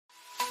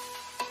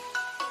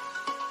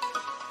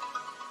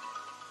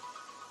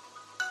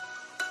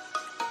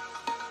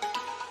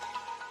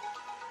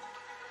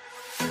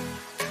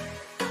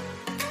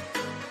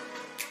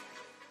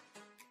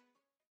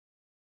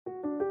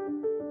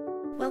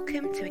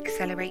Welcome to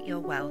Accelerate Your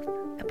Wealth,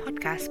 a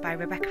podcast by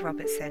Rebecca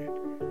Robertson,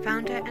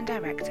 founder and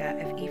director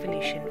of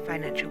Evolution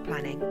Financial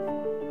Planning.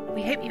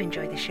 We hope you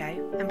enjoy the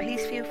show, and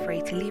please feel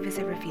free to leave us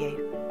a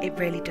review. It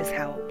really does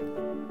help.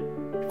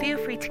 Feel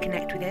free to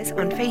connect with us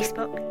on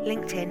Facebook,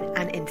 LinkedIn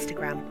and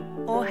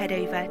Instagram, or head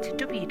over to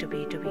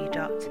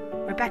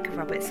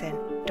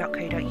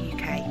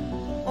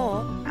www.rebeccarobertson.co.uk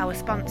or our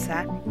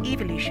sponsor,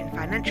 Evolution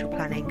Financial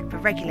Planning, for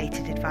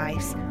regulated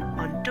advice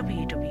on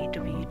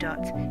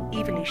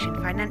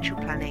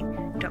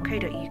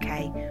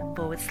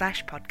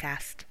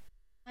www.evolutionfinancialplanning.co.uk/podcast.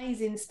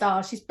 Amazing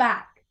star. She's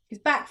back. She's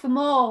back for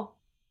more.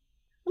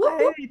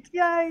 Whoop.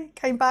 Yay,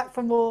 came back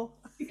for more.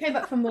 You came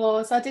back for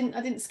more, so I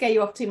didn't scare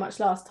you off too much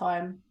last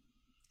time.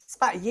 It's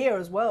about a year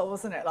as well,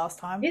 wasn't it, last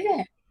time? Is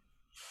it?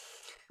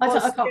 I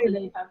can't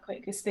believe how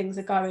quick as things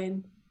are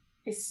going.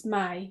 It's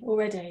May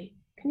already.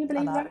 Can you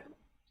believe that?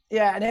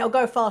 Yeah, and it'll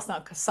go fast now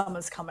because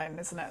summer's coming,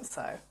 isn't it?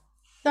 So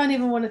don't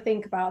even want to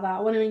think about that. I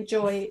want to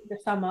enjoy the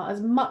summer as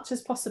much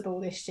as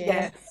possible this year.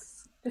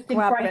 Yes. Just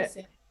embrace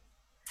it.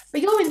 But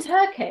you're in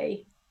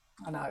Turkey.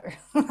 I know.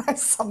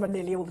 Summer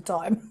nearly all the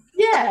time.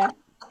 Yeah.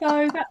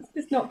 So that's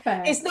just not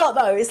fair. It's not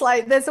though. It's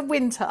like there's a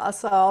winter,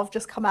 so I've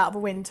just come out of a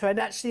winter, and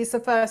actually it's the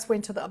first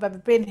winter that I've ever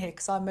been here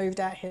because I moved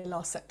out here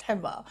last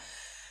September.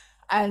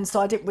 And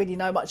so I didn't really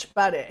know much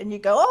about it. And you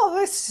go, oh,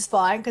 this is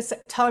fine, because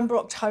September,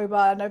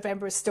 October,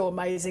 November is still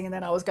amazing. And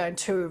then I was going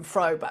to and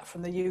fro back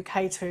from the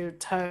UK to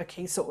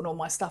Turkey, sorting all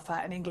my stuff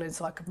out in England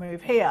so I could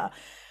move here.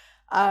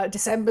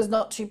 December's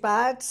not too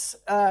bad.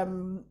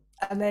 And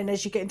then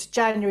as you get into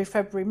January,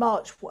 February,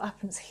 March, what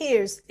happens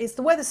here is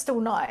the weather's still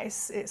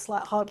nice. It's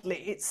like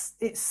it's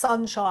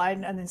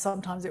sunshine, and then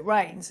sometimes it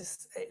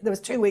rains. There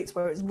was 2 weeks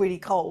where it was really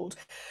cold,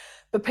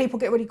 but people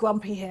get really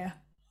grumpy here.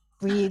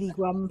 Really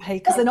grumpy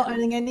because they're not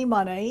earning any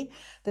money.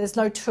 There's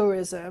no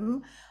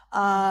tourism,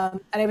 and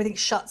everything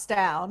shuts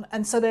down.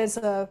 And so there's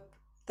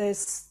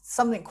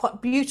something quite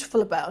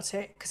beautiful about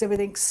it because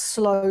everything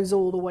slows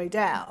all the way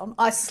down.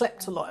 I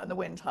slept a lot in the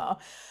winter,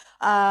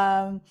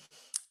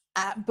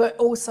 but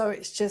also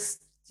it's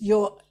just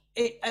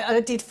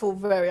I did feel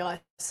very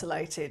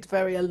isolated,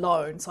 very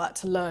alone. So I had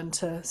to learn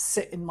to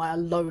sit in my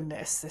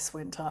aloneness this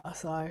winter.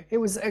 So it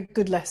was a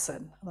good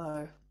lesson,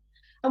 though.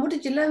 And what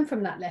did you learn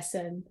from that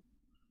lesson?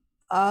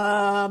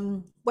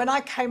 When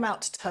I came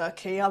out to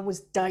Turkey, I was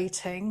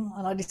dating,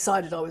 and I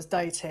decided I was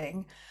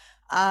dating.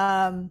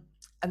 And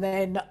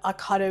then I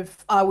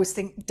always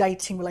think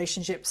dating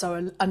relationships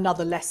are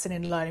another lesson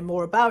in learning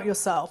more about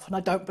yourself. And I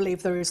don't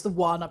believe there is the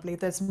one. I believe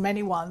there's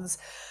many ones.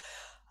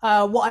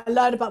 What I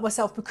learned about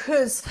myself,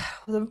 because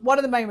one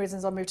of the main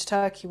reasons I moved to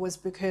Turkey was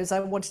because I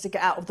wanted to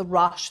get out of the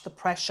rush, the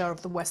pressure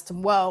of the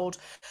Western world.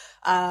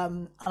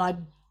 And I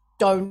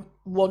don't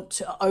want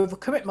to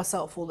overcommit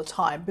myself all the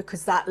time,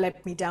 because that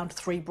led me down to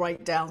 3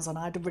 breakdowns and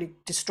I had a really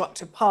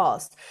destructive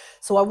past.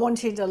 So I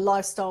wanted a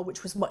lifestyle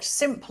which was much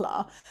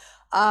simpler.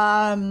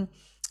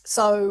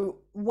 So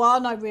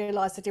one, I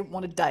realized I didn't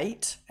want to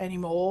date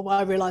anymore.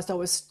 I realized I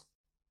was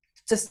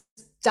just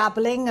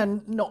dabbling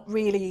and not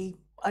really,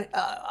 I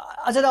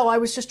don't know, I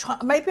was just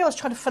maybe I was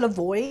trying to fill a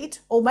void,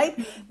 or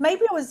maybe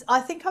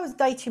I think I was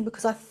dating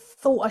because I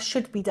thought I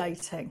should be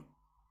dating.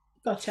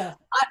 Gotcha.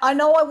 I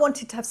know I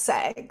wanted to have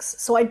sex,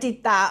 so I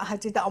did that. I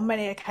did that on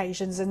many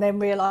occasions, and then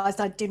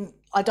realized I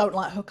don't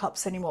like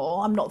hookups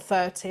anymore. I'm not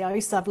 30. I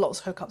used to have lots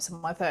of hookups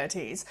in my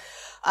 30s.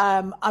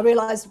 I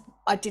realized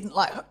I didn't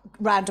like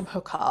random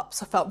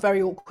hookups. I felt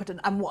very awkward,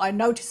 and what I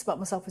noticed about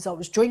myself is I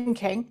was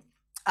drinking.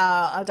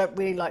 I don't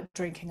really like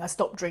drinking. I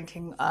stopped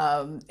drinking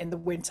in the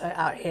winter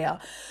out here.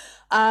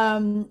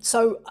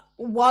 So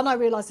one, I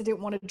realized I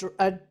didn't want to.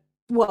 I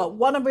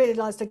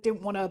realized I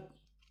didn't want to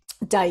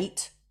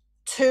date.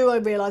 2, I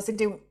realized I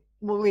didn't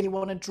really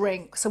want to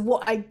drink. So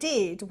what I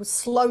did was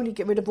slowly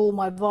get rid of all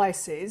my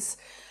vices.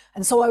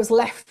 And so I was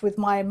left with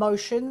my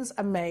emotions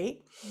and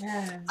me.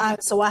 Yeah.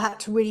 And so I had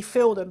to really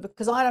feel them,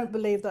 because I don't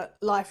believe that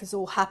life is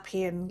all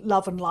happy and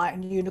love and light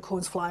and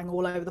unicorns flying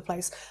all over the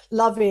place.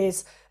 Life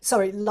is,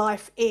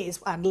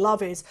 and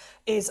love is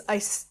a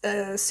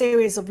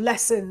series of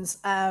lessons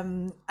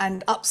and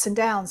ups and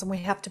downs, and we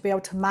have to be able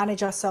to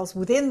manage ourselves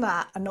within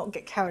that and not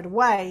get carried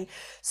away.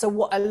 So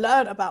what I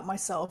learned about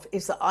myself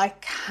is that I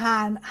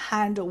can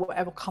handle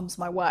whatever comes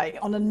my way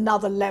on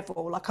another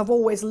level. Like, I've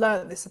always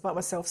learned this about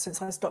myself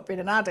since I stopped being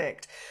an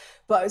addict.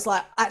 But it's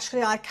like,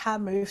 actually, I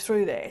can move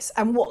through this.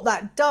 And what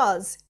that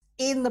does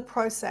in the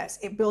process,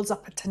 it builds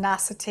up a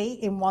tenacity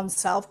in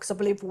oneself, because I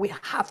believe we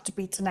have to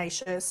be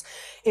tenacious.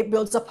 It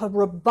builds up a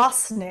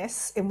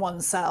robustness in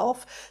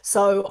oneself.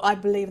 So I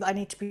believe that I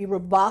need to be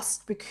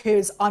robust,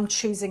 because I'm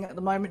choosing at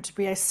the moment to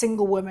be a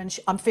single woman.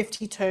 I'm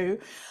 52.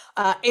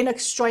 In a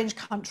strange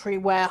country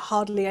where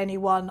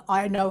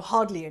I know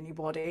hardly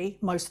anybody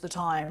most of the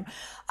time.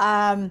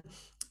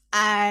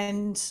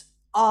 And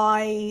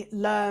I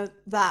learned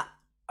that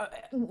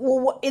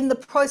in the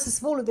process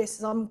of all of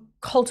this, I'm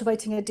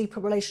cultivating a deeper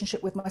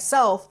relationship with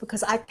myself,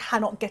 because I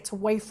cannot get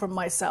away from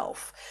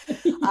myself.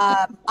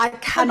 I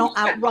cannot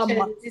outrun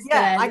my,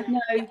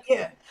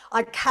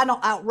 I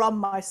cannot outrun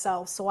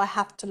myself. So I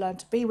have to learn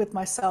to be with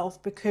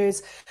myself,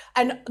 because,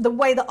 and the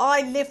way that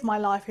I live my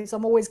life is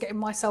I'm always getting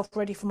myself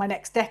ready for my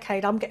next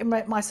decade. I'm getting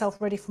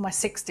myself ready for my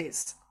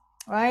 60s,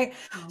 right?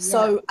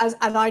 So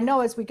and I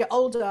know as we get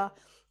older,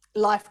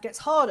 life gets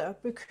harder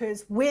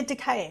because we're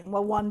decaying.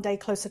 We're one day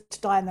closer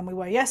to dying than we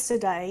were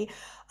yesterday.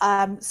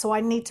 So I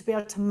need to be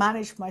able to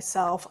manage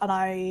myself. And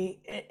I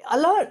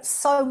learned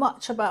so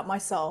much about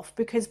myself,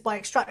 because by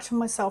extracting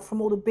myself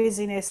from all the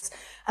busyness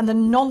and the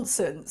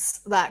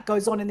nonsense that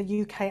goes on in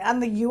the UK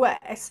and the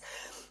US,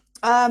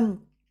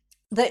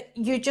 that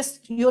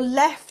you're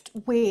left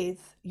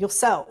with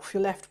yourself.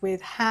 You're left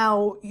with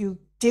how you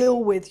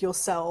deal with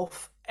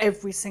yourself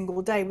every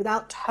single day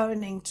without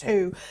turning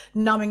to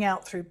numbing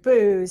out through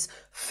booze,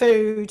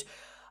 food,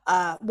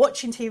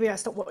 watching TV. I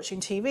stopped watching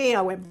TV.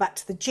 I went back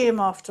to the gym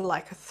after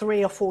like a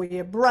 3 or 4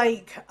 year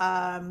break.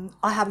 I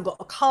haven't got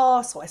a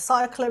car, so I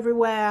cycle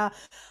everywhere.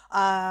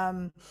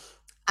 And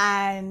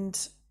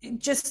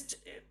just,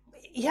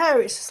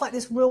 it's just like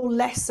this real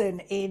lesson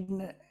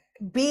in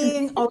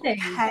being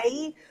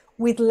okay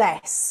with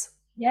less.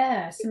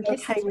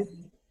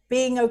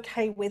 Being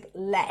okay with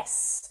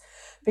less,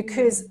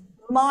 because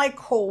my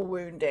core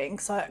wounding,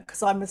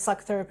 because I'm a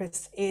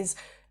psychotherapist, is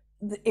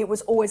it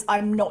was always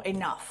I'm not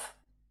enough,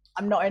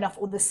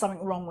 or there's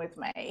something wrong with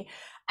me.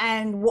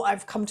 And what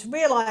I've come to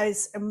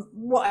realize, and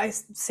what I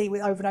see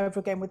with over and over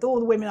again with all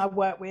the women I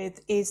work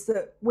with, is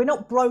that we're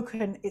not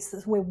broken, it's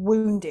that we're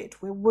wounded,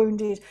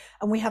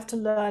 and we have to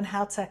learn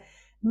how to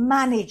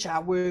manage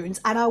our wounds.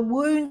 And our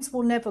wounds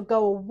will never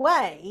go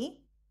away.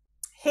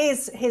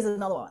 Here's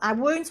another one. Our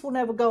wounds will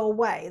never go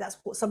away. That's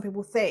what some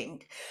people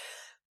think.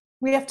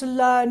 We have to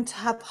learn to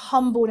have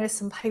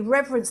humbleness and pay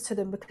reverence to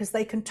them, because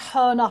they can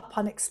turn up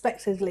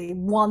unexpectedly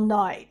one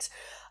night.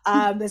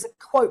 There's a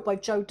quote by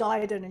Jo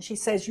Diden, and she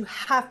says, you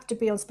have to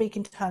be on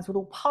speaking terms with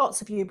all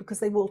parts of you, because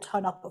they will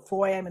turn up at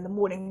 4 a.m. in the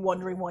morning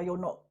wondering why you're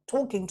not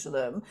talking to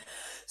them.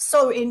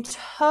 So in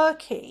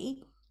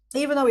Turkey,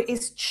 even though it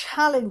is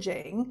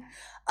challenging,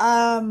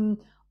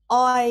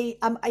 I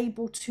am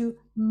able to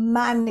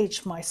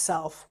manage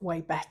myself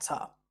way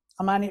better.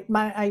 I'm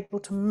able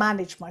to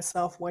manage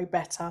myself way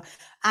better.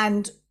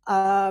 And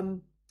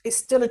it's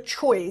still a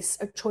choice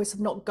of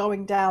not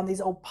going down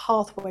these old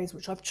pathways,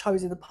 which I've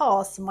chosen in the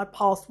past. And my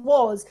past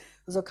was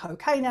a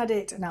cocaine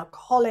addict, an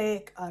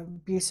alcoholic,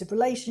 abusive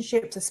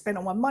relationships. I spent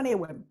all my money, I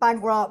went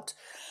bankrupt.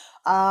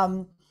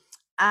 And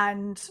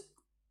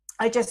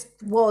I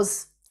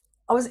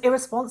was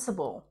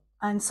irresponsible.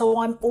 And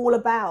so I'm all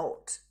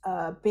about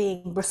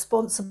being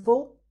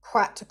responsible,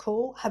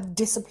 practical, have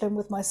discipline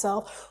with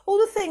myself, all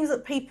the things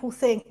that people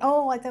think,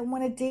 oh, I don't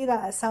want to do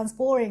that, it sounds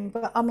boring.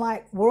 But I'm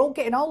like, we're all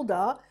getting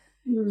older.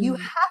 You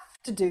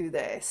have to do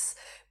this,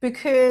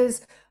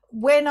 because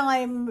when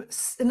I'm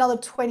another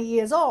 20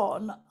 years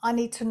on, I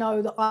need to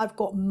know that I've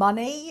got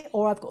money,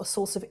 or I've got a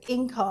source of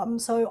income,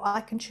 so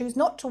I can choose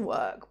not to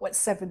work at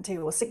 70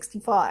 or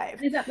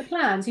 65. Is that the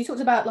plan? So you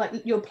talked about like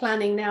you're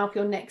planning now for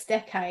your next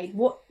decade.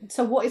 What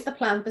is the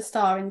plan for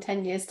Star in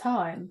 10 years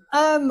time?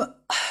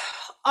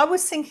 I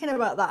was thinking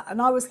about that,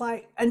 and I was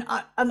like, and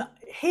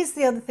here's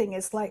the other thing,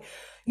 is like,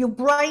 your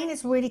brain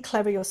is really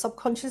clever, your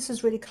subconscious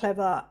is really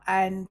clever,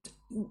 and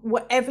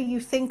whatever you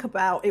think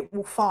about, it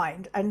will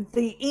find. And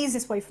the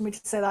easiest way for me to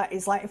say that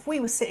is like, if we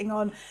were sitting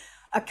on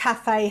a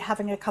cafe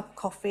having a cup of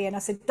coffee, and I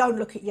said, don't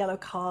look at yellow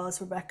cars,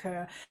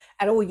 Rebecca,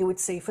 and all you would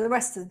see for the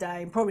rest of the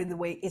day and probably the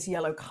week is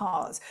yellow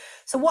cars.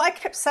 So what I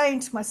kept saying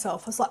to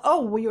myself, I was like,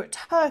 oh, well, you're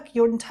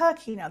in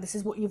Turkey now, this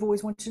is what you've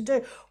always wanted to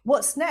do,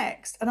 what's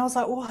next? And I was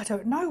like, well, I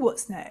don't know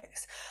what's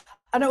next.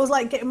 And it was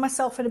like getting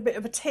myself in a bit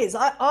of a tiz.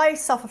 I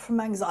suffer from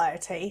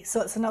anxiety,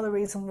 so it's another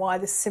reason why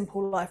this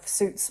simple life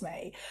suits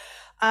me.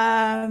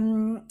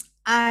 And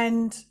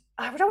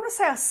I don't want to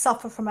say I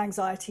suffer from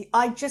anxiety.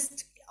 I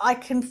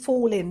can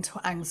fall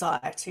into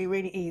anxiety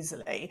really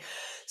easily.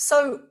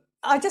 So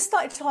I just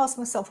started to ask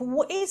myself, well,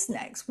 what is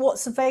next?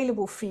 What's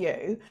available for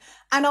you?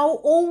 And I'll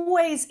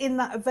always, in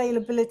that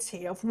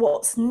availability of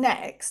what's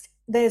next,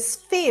 there's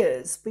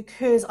fears,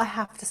 because I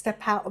have to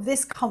step out of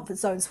this comfort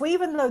zone. So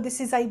even though this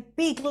is a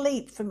big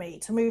leap for me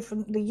to move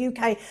from the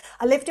UK,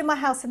 I lived in my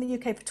house in the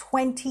UK for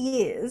 20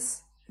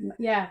 years.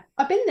 Yeah,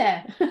 I've been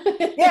there.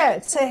 Yeah,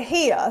 to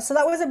here. So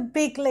that was a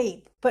big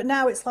leap. But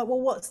now it's like, well,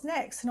 what's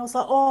next? And I was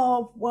like,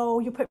 oh,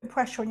 well, you're putting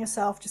pressure on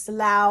yourself. Just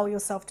allow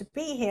yourself to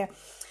be here.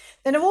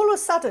 Then all of a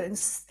sudden,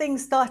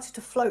 things started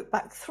to float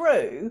back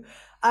through,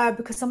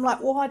 because I'm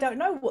like, well, I don't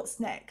know what's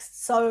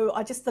next. So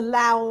I just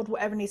allowed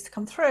whatever needs to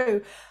come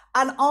through.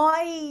 And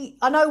I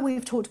know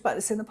we've talked about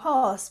this in the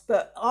past,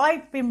 but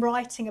I've been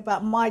writing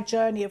about my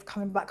journey of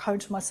coming back home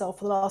to myself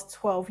for the last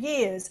 12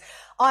 years.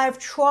 I've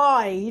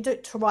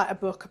tried to write a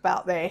book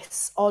about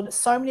this on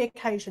so many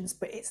occasions,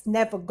 but it's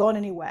never gone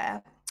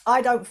anywhere.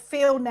 I don't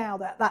feel now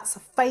that that's a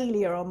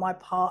failure on my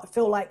part. I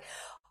feel like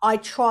I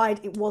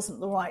tried, it wasn't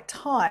the right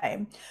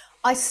time.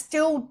 I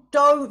still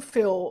don't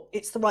feel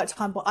it's the right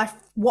time, but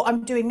what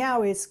I'm doing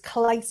now is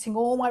collating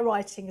all my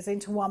writings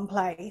into one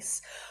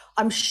place.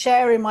 I'm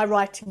sharing my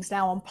writings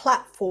now on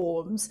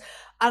platforms,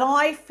 and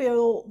I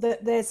feel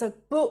that there's a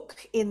book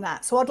in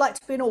that. So I'd like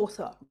to be an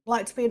author. I'd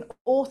like to be an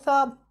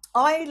author.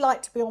 I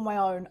like to be on my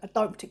own. I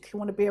don't particularly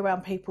want to be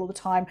around people all the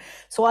time.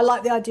 So I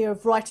like the idea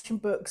of writing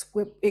books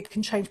where it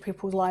can change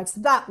people's lives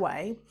that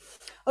way.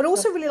 I'd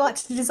also really like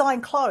to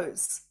design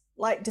clothes,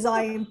 like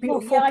design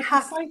beautiful I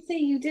can so see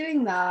you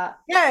doing that.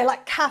 Yeah,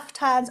 like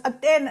caftans.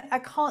 Again, I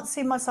can't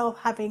see myself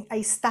having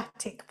a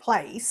static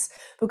place,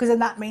 because then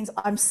that means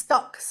I'm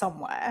stuck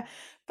somewhere.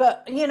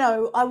 But, you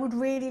know, I would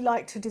really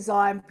like to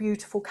design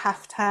beautiful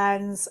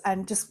caftans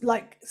and just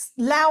like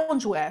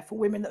loungewear for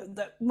women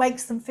that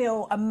makes them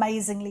feel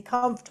amazingly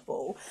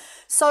comfortable.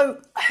 So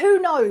who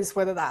knows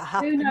whether that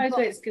happens? Who knows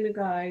where it's going to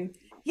go?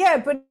 Yeah,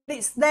 but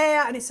it's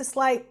there, and it's just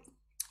like,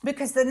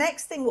 because the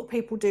next thing what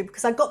people do,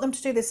 because I got them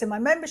to do this in my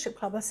membership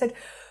club, I said,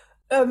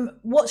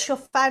 what's your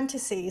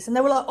fantasies? And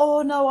they were like,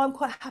 oh no, I'm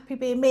quite happy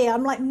being me.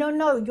 I'm like,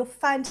 no, your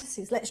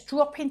fantasies. Let's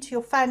drop into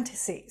your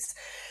fantasies.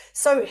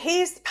 So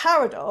here's the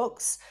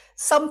paradox.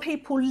 Some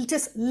people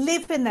just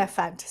live in their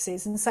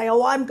fantasies and say,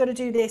 oh, I'm going to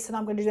do this and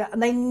I'm going to do that.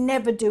 And they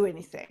never do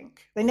anything.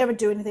 They never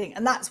do anything.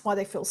 And that's why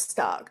they feel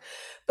stuck.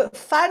 But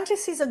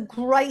fantasies are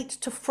great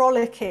to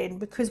frolic in,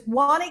 because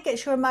one, it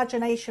gets your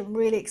imagination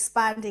really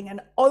expanding and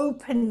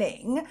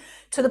opening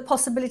to the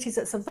possibilities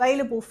that's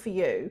available for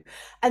you.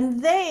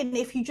 And then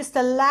if you just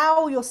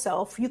allow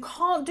yourself, you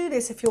can't do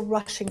this if you're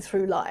rushing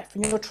through life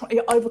and you're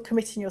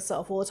overcommitting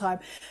yourself all the time.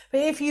 But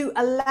if you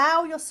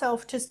allow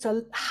yourself just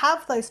to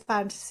have those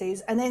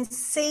fantasies and then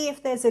see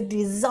if there's a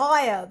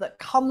desire that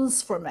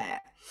comes from it,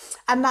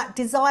 and that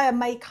desire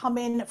may come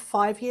in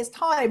 5 years'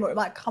 time, or it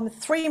might come in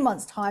 3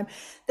 months' time,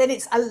 then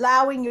it's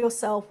allowing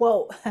yourself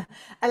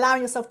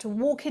to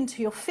walk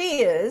into your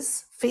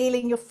fears,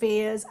 feeling your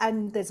fears.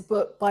 And there's a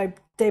book by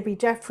Debbie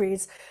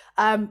Jeffries,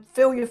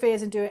 Feel Your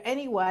Fears and Do It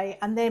Anyway,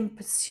 and then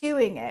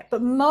pursuing it.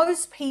 But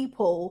most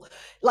people,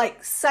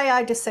 like, say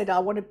I just said I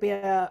want to be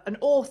an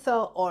author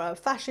or a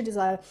fashion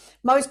designer,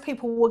 most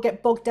people will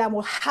get bogged down,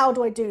 well, how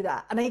do I do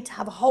that? And I need to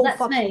have a whole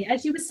That's me.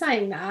 As you were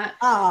saying that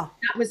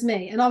was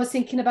me. And I was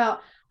thinking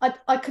about,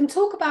 I can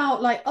talk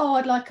about like, oh,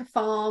 I'd like a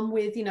farm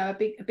with, you know, a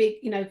big,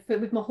 you know,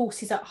 with my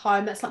horses at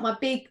home. That's like my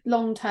big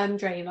long-term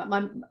dream.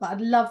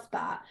 I'd love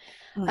that.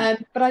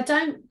 But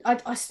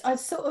I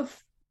sort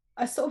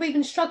of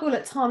even struggle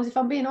at times, if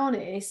I'm being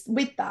honest,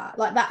 with that,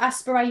 like that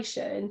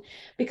aspiration,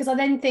 because I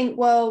then think,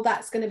 well,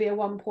 that's going to be a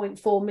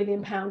 1.4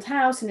 million pound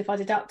house, and if I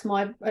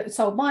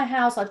sold my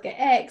house, I'd get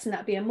X, and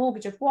that'd be a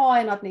mortgage of Y,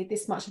 and I'd need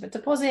this much of a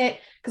deposit,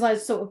 because I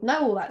sort of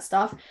know all that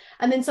stuff.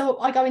 And then so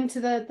I go into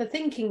the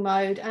thinking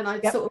mode, and I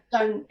sort of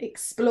don't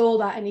explore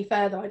that any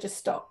further. I just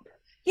stop.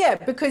 Yeah,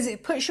 because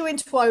it puts you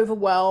into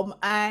overwhelm,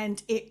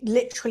 and it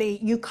literally,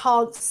 you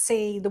can't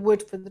see the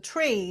wood for the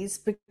trees,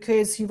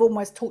 because you've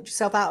almost talked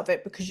yourself out of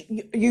it, because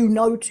you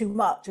know too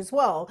much as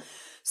well.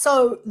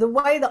 So the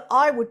way that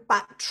I would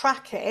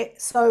backtrack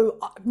it, so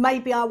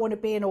maybe I want to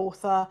be an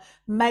author,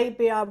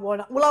 maybe I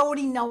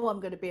already know I'm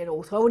going to be an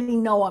author. I already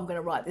know I'm going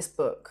to write this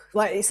book.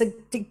 Like, it's a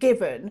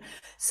given.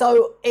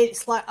 So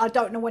it's like, I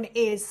don't know when it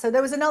is. So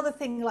there was another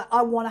thing, like,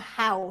 I want a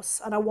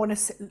house, and I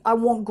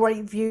want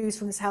great views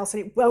from this house,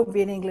 and it won't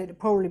be in England, it'll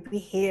probably be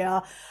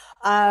here.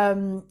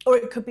 Or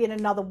it could be in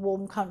another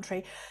warm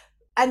country.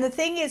 And the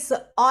thing is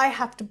that I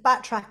have to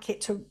backtrack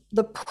it to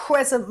the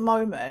present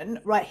moment,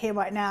 right here,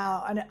 right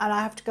now. And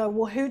I have to go,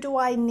 well, who do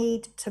I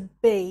need to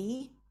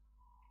be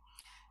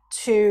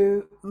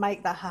to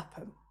make that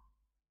happen?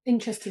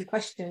 Interesting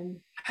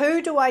question.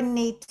 Who do I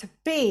need to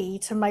be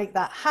to make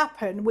that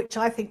happen? Which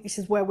I think this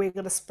is where we're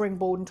going to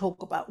springboard and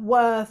talk about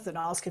worth and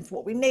asking for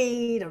what we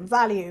need and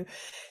value.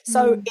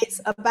 So it's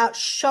about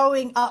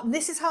showing up.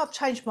 This is how I've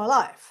changed my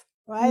life,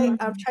 right?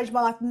 I've changed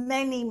my life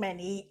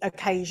many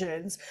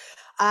occasions.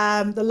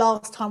 The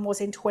last time was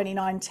in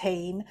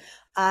 2019.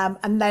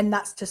 And then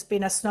that's just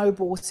been a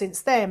snowball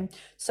since then.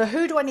 So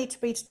who do I need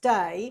to be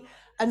today?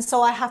 And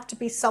so I have to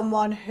be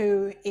someone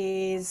who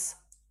is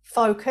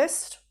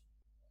focused.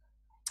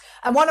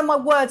 And one of my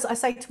words I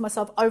say to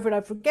myself over and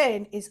over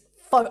again is,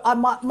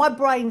 my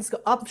brain's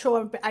got, I'm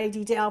sure I'm a bit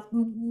ADD, I've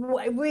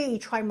really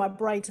trained my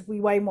brain to be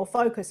way more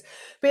focused.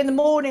 But in the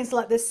mornings,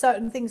 like, there's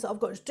certain things that I've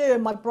got to do,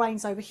 and my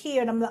brain's over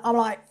here, and I'm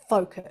like,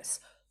 focus.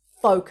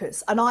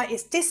 And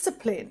it's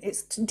discipline.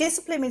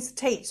 Discipline means to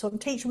teach. So I'm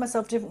teaching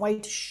myself a different way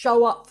to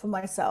show up for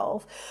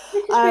myself.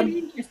 This is really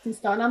interesting,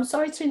 Stan. I'm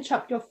sorry to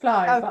interrupt your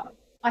flow, but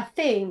I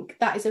think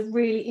that is a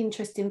really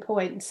interesting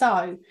point.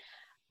 So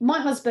my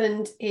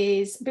husband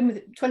is been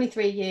with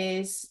 23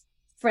 years,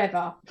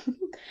 forever.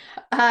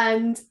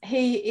 And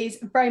he is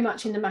very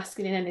much in the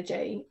masculine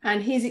energy,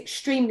 and he's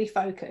extremely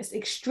focused,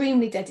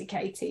 extremely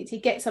dedicated. He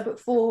gets up at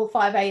 4 or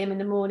 5 a.m. in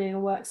the morning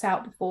and works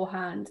out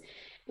beforehand.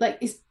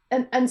 Like,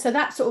 and so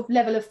that sort of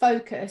level of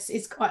focus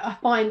is I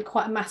find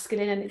quite a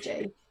masculine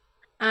energy.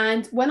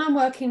 And when I'm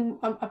working,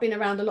 I've been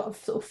around a lot of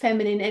sort of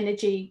feminine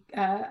energy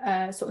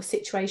sort of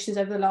situations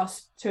over the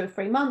last 2 or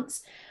 3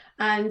 months.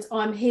 and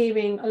I'm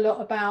hearing a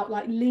lot about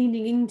like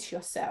leaning into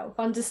yourself,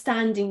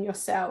 understanding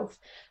yourself,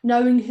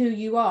 knowing who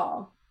you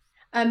are.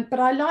 But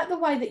I like the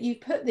way that you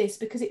put this,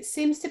 because it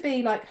seems to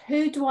be like,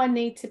 who do I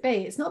need to be?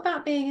 It's not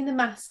about being in the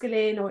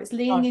masculine, or it's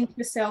leaning into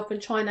yourself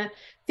and trying to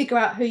figure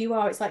out who you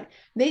are. It's like,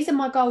 these are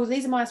my goals,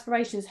 these are my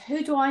aspirations.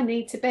 Who do I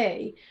need to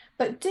be?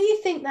 But do you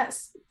think that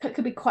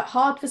could be quite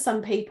hard for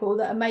some people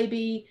that are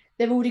maybe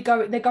they're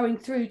going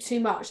through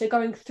too much, they're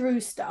going through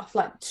stuff?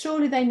 Like,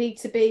 surely they need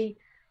to be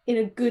in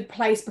a good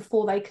place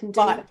before they can do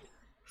that.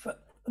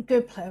 A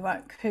good play,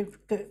 right,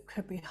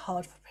 could be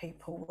hard for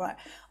people, right?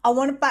 I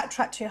want to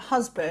backtrack to your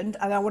husband,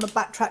 and I want to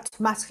backtrack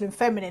to masculine,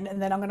 feminine,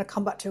 and then I'm going to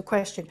come back to your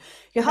question.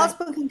 Your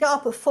husband can get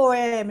up at 4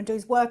 a.m. and do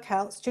his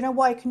workouts. Do you know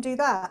why he can do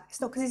that?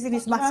 It's not because he's in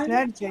his masculine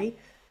energy.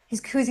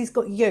 It's because he's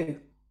got you.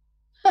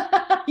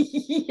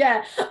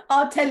 Yeah,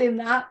 I'll tell him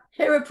that.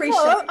 He'll appreciate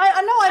it.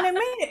 I know, I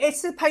mean it.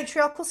 It's a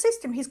patriarchal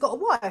system. He's got a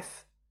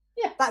wife.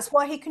 Yeah. That's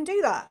why he can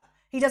do that.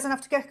 He doesn't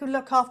have to go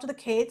look after the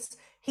kids.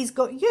 He's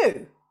got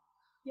you.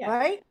 Yeah.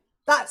 Right?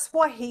 That's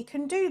why he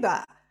can do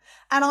that.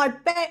 And I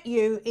bet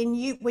you,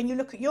 when you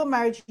look at your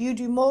marriage, you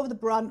do more of the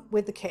brunt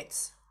with the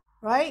kids,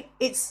 right?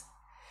 It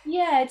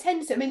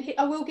tends to. I mean,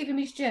 I will give him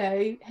his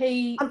due.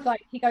 He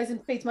goes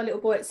and feeds my little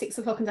boy at 6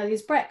 o'clock and does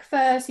his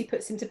breakfast. He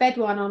puts him to bed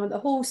while I'm at the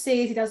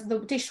horses. He does the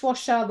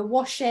dishwasher, the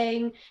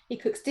washing. He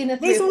cooks dinner.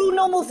 These are all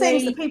normal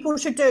things that people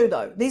should do,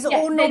 though. These are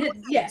all normal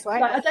things,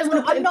 right? Like, I don't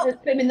want to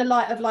put him in the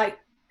light of, like,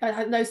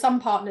 I know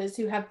some partners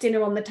who have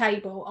dinner on the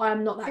table. I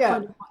am not that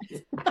kind of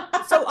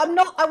wife. So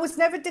I was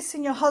never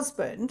dissing your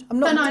husband.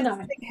 I'm not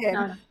dissing him.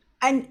 No.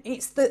 And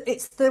it's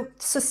the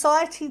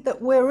society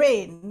that we're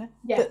in.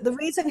 That the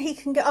reason he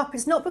can get up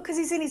is not because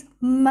he's in his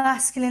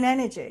masculine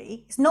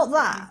energy. It's not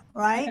that,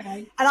 right?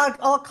 Okay. And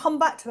I'll come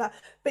back to that.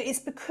 But it's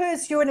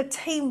because you're in a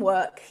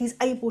teamwork, he's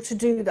able to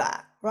do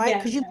that, right?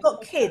 Because you've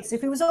got kids. If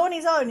he was on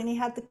his own and he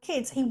had the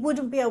kids, he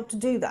wouldn't be able to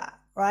do that,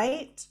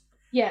 right?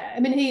 Yeah, I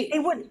mean, he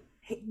wouldn't.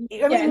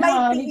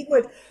 Maybe he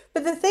would.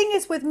 But the thing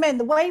is, with men,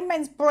 the way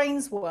men's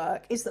brains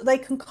work is that they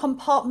can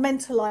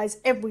compartmentalize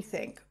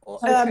everything.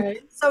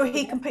 So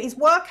he can put his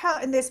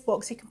workout in this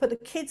box, he can put the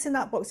kids in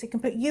that box, he can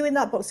put you in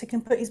that box, he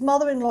can put his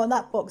mother-in-law in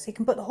that box, he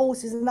can put the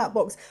horses in that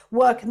box,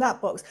 work in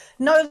that box.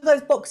 None of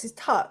those boxes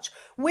touch.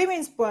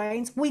 Women's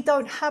brains, we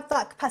don't have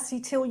that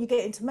capacity till you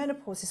get into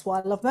menopause. This is why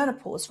I love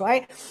menopause,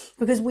 right?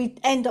 Because we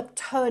end up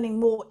turning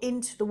more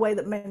into the way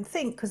that men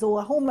think, because all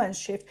our hormones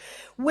shift.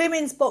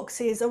 Women's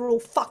boxes are all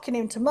fucking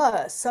into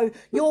Murs. So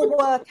your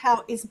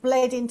workout is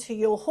bled into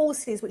your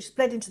horses, which is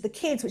bled into the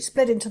kids, which is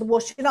bled into the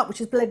washing up,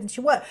 which is bled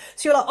into your work.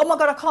 So you're like, oh my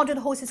God, I can't do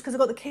the horses because I've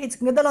got the kids,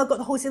 and then I've got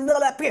the horses,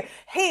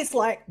 he's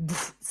like,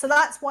 so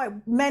that's why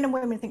men and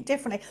women think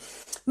differently.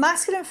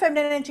 Masculine and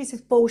feminine energies is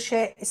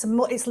bullshit.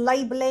 It's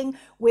labeling,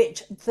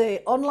 which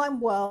the online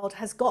world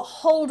has got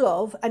hold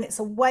of, and it's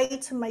a way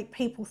to make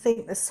people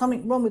think there's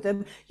something wrong with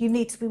them. You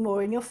need to be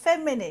more in your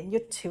feminine,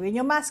 you're too in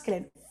your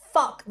masculine.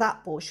 Fuck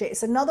that bullshit.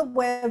 It's another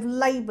way of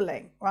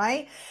labeling,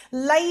 right?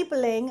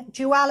 Labeling,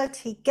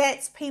 duality,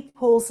 gets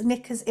people's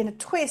knickers in a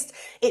twist.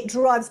 It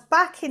drives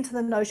back into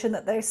the notion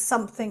that there's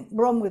something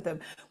wrong with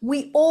them.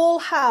 We all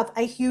have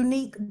a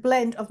unique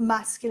blend of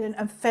masculine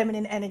and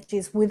feminine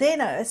energies within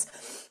us.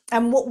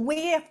 And what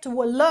we have to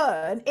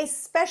learn,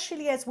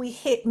 especially as we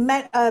hit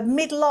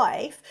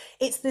midlife,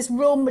 it's this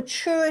real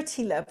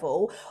maturity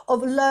level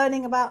of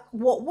learning about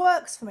what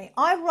works for me.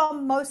 I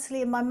run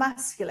mostly in my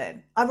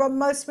masculine.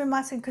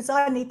 Because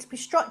I need to be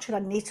structured. I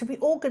need to be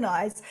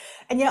organized.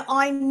 And yet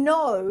I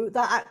know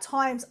that at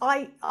times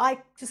I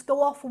just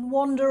go off and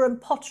wander and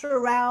potter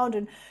around,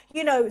 and,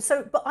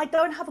 but I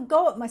don't have a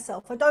go at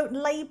myself. I don't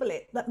label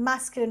it like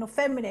masculine or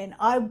feminine.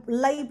 I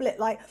label it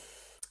like,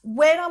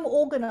 when I'm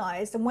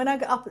organized and when I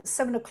get up at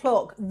 7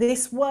 o'clock,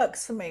 this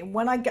works for me.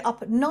 When I get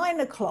up at 9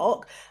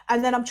 o'clock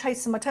and then I'm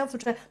chasing my tail for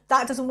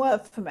that doesn't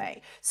work for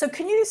me. So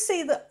can you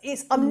see that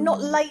I'm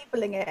not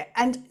labeling it?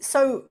 And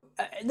so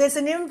there's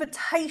an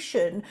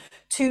invitation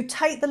to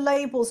take the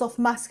labels off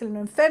masculine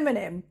and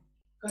feminine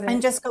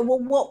and just go, well,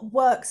 what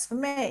works for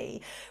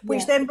me?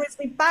 Which then brings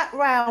me back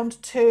round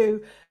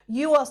to,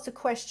 you asked a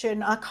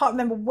question, I can't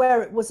remember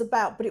where it was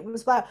about, but it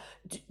was about,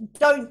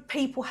 don't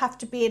people have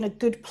to be in a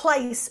good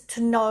place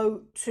to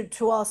know,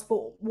 to ask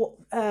for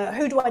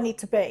who do I need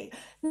to be?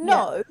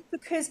 No,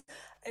 because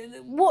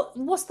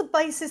what's the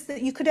basis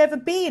that you could ever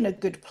be in a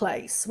good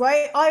place,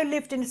 right? I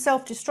lived in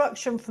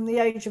self-destruction from the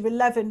age of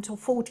 11 till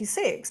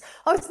 46.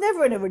 I was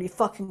never in a really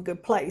fucking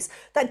good place.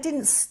 That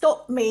didn't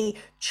stop me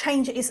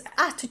changing. It's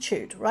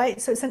attitude,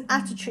 right? So it's an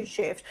attitude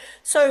shift.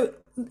 So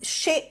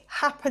shit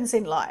happens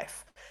in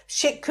life.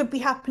 Shit could be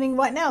happening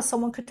right now.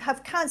 Someone could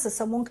have cancer.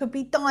 Someone could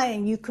be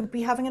dying. You could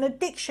be having an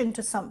addiction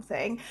to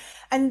something.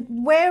 And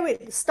where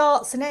it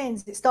starts and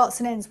ends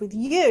with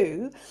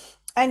you.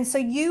 And so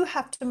you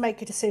have to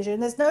make a decision.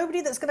 There's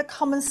nobody that's going to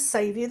come and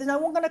save you. There's no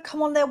one going to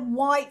come on their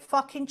white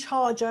fucking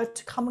charger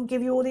to come and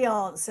give you all the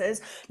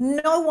answers.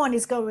 No one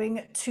is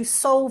going to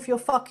solve your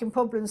fucking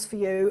problems for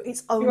you.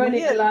 It's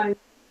only you. Alone.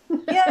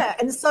 Yeah.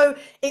 And so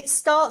it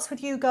starts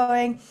with you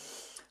going,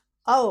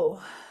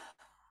 oh,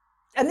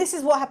 And this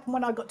is what happened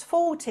when I got to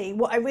 40.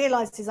 What I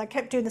realized is I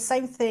kept doing the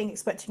same thing,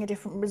 expecting a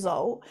different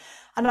result.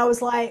 And I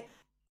was like,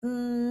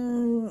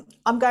 I'm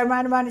going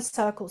round and round in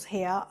circles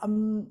here.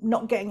 I'm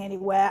not getting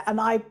anywhere. And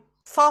I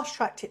fast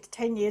tracked it to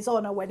 10 years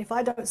on. I went, if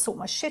I don't sort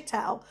my shit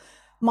out,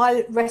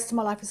 my rest of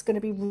my life is going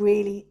to be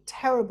really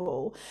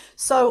terrible.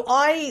 So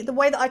the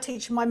way that I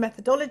teach in my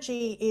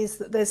methodology is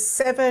that there's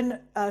 7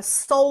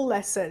 soul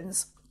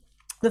lessons.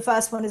 The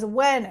first one is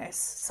awareness.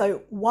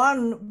 So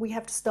one, we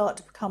have to start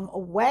to become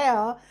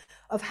aware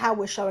of how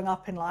we're showing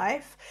up in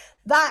life.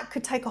 That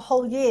could take a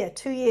whole year,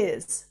 2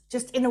 years,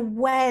 just in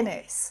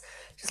awareness.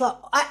 Just like,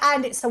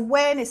 and it's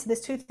awareness.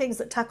 There's 2 things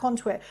that tack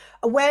onto it.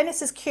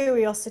 Awareness is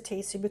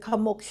curiosity, so you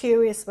become more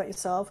curious about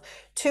yourself.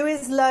 2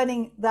 is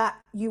learning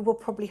that you will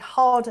probably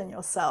hard on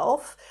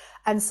yourself.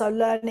 And so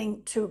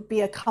learning to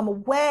become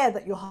aware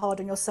that you're hard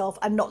on yourself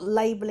and not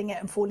labeling it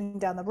and falling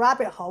down the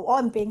rabbit hole. Oh,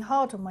 I'm being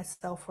hard on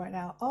myself right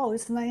now. Oh,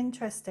 isn't that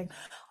interesting?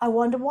 I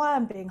wonder why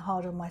I'm being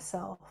hard on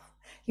myself.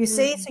 You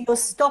see, so you're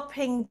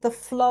stopping the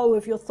flow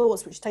of your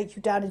thoughts, which take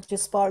you down into a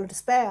spiral of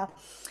despair.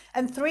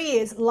 And 3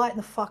 is lighten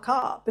the fuck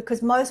up,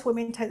 because most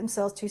women take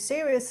themselves too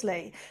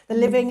seriously. They're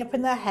living up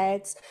in their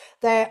heads.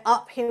 They're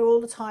up here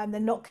all the time.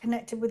 They're not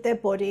connected with their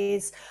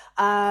bodies.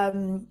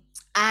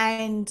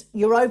 And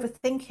you're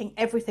overthinking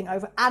everything,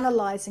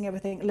 overanalyzing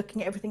everything,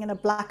 looking at everything in a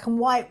black and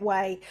white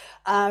way,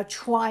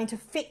 trying to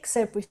fix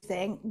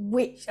everything,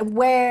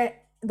 where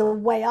the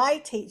way I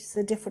teach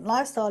the different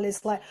lifestyle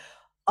is like,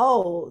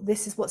 oh,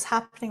 this is what's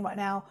happening right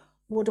now.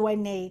 What do I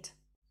need?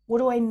 What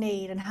do I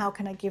need? And how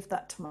can I give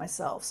that to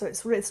myself? So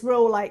it's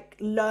real like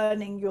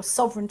learning your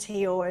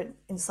sovereignty, or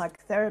in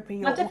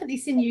psychotherapy. I've definitely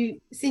seen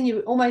you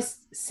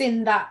almost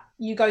seen that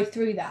you go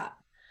through that.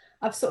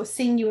 I've sort of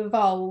seen you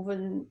evolve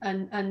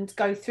and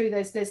go through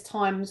there's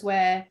times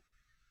where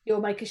you'll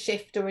make a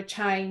shift or a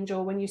change,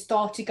 or when you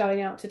started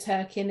going out to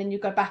Turkey and then you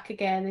go back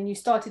again and you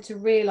started to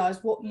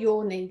realize what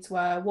your needs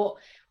were,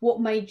 what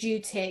made you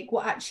tick,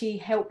 what actually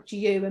helped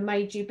you and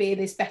made you be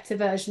this better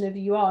version of who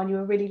you are, and you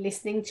were really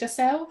listening to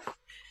yourself.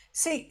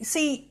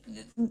 See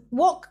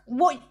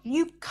what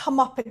you come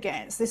up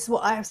against. This is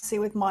what I see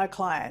with my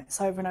clients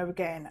over and over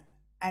again,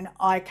 and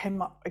I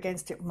came up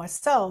against it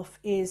myself,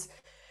 is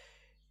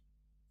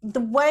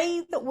the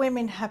way that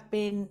women have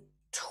been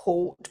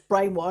taught,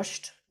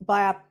 brainwashed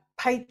by our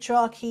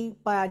patriarchy,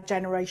 by our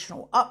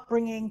generational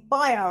upbringing,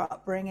 by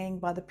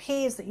the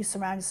peers that you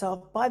surround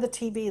yourself, by the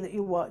TV that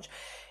you watch,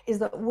 is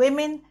that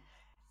women,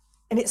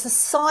 and it's a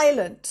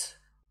silent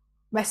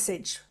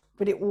message,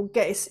 but it will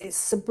get, it's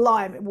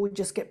sublime, it will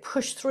just get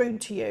pushed through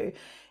to you,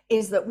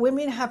 is that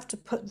women have to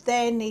put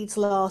their needs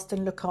last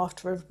and look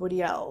after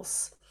everybody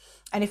else.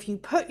 And if you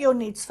put your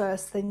needs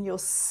first, then you're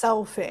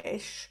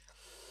selfish.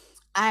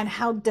 And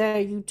how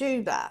dare you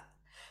do that?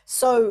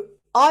 So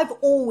I've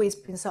always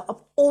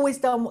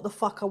done what the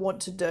fuck I want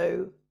to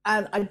do.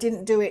 And I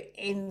didn't do it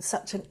in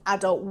such an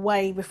adult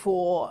way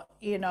before,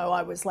 you know,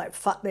 I was like,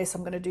 fuck this,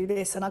 I'm going to do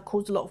this. And I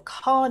caused a lot of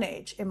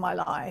carnage in my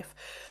life.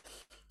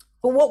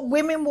 But what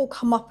women will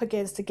come up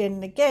against again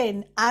and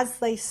again as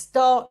they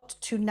start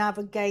to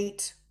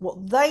navigate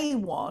what they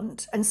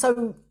want. And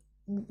so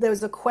there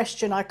was a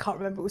question, I can't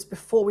remember, it was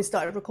before we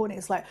started recording.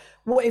 It's like,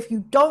 what if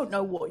you don't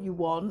know what you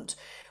want?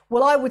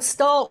 Well, I would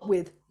start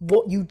with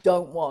what you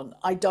don't want.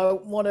 I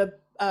don't want to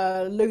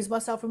lose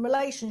myself in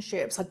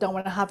relationships. I don't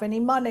want to have any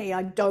money.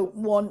 I don't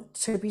want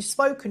to be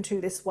spoken to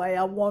this way.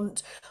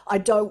 I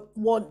don't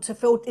want to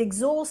feel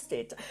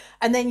exhausted.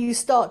 And then you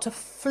start to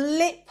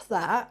flip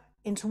that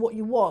into what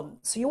you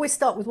want. So you always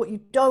start with what you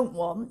don't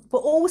want, but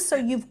also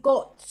you've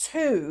got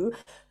to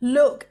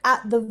look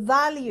at the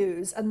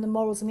values and the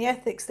morals and the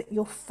ethics that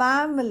your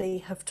family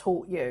have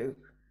taught you,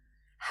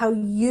 how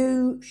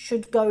you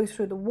should go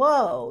through the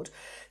world.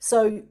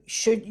 So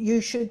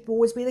you should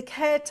always be the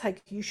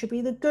caretaker, you should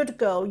be the good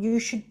girl, you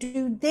should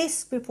do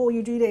this before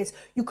you do this.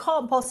 You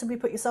can't possibly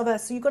put yourself there.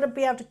 So you've got to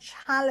be able to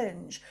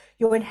challenge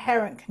your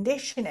inherent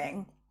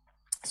conditioning.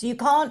 So you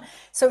can't,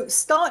 so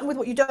starting with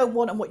what you don't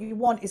want and what you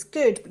want is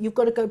good, but you've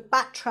got to go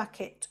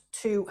backtrack it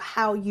to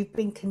how you've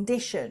been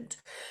conditioned,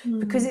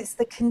 because it's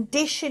the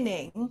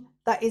conditioning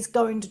that is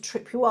going to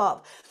trip you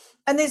up.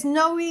 And there's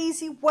no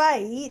easy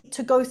way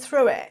to go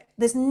through it.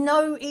 There's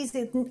no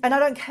easy, and I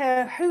don't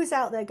care who's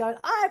out there going,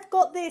 I've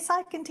got this,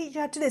 I can teach you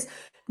how to do this.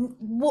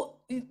 What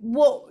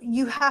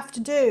you have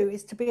to do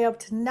is to be able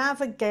to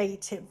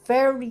navigate it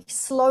very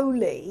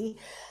slowly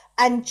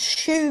and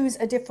choose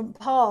a different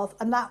path,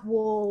 and that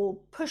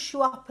will push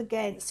you up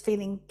against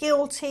feeling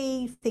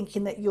guilty,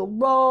 thinking that you're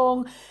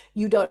wrong,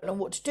 you don't know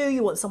what to do,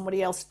 you want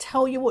somebody else to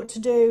tell you what to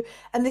do.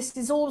 And this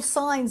is all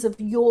signs of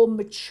your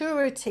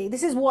maturity.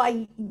 This is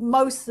why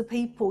most of the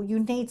people, you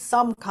need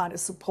some kind of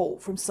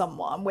support from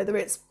someone, whether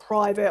it's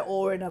private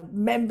or in a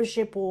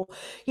membership, or,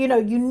 you know,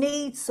 you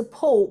need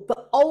support,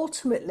 but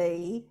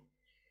ultimately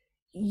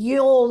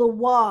you're the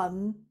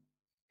one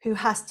who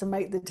has to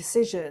make the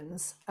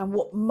decisions. And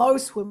what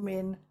most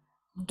women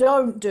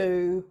don't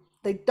do,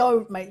 they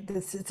don't make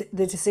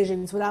the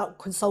decisions without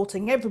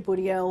consulting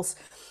everybody else,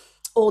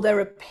 or their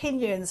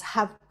opinions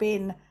have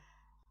been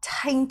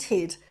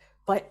tainted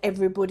by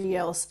everybody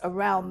else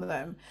around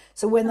them.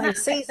 So when they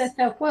see their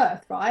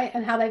self-worth, right,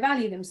 and how they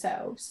value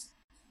themselves.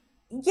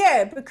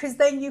 Yeah, because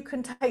then you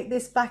can take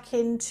this back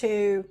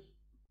into,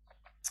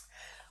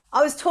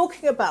 I was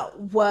talking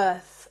about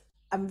worth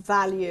and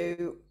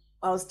value.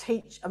 I'm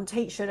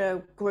teaching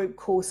a group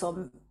course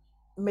on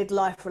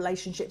midlife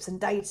relationships and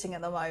dating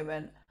at the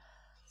moment.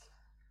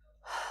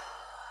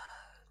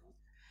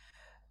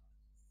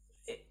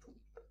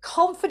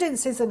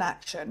 Confidence is an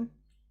action,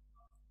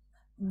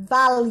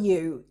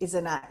 value is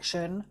an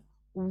action,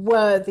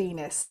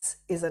 worthiness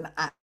is an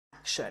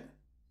action.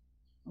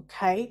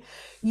 Okay,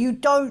 you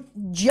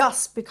don't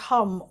just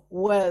become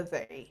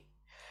worthy.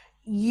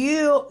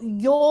 You're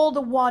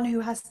the one who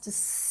has to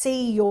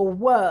see your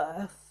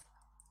worth.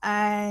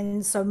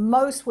 And so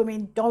most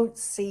women don't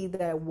see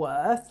their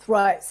worth,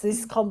 right? So this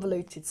is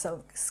convoluted,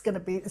 so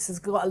this has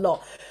got a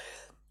lot.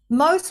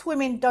 Most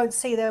women don't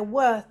see their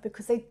worth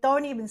because they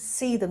don't even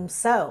see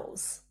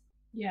themselves.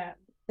 Yeah.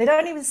 They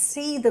don't even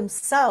see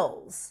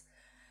themselves.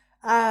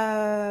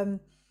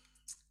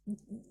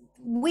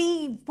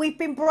 We've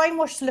been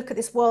brainwashed to look at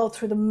this world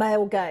through the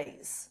male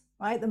gaze,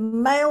 right? The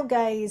male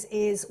gaze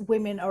is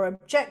women are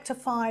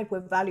objectified, we're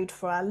valued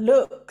for our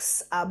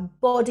looks, our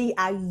body,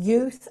 our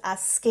youth, our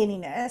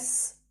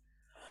skinniness.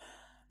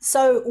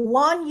 So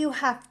one, you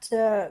have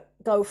to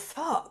go,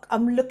 fuck,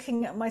 I'm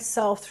looking at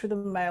myself through the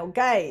male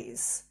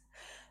gaze.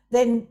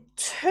 Then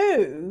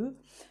two,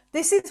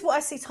 this is what I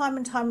see time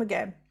and time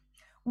again.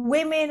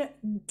 Women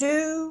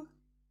do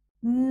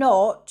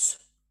not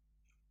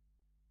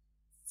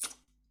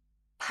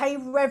pay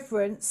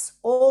reverence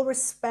or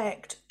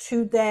respect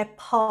to their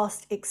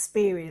past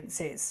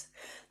experiences.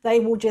 They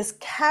will just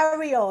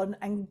carry on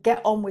and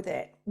get on with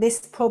it.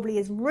 This probably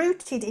is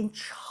rooted in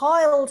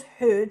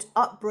childhood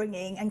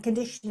upbringing and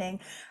conditioning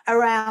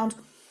around,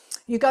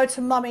 you go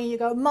to mummy, you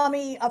go,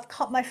 mummy, I've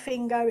cut my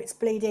finger, it's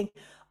bleeding.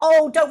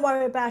 Oh, don't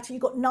worry about it,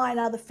 you've got 9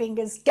 other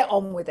fingers, get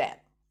on with it.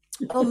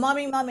 Oh,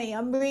 mummy,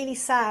 I'm really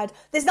sad.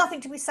 There's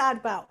nothing to be sad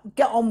about,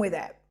 get on with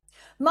it.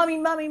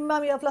 Mummy,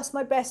 I've lost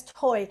my best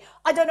toy.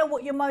 I don't know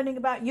what you're moaning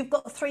about. You've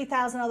got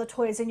 3,000 other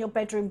toys in your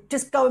bedroom.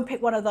 Just go and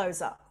pick one of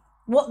those up.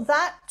 What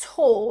that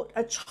taught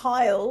a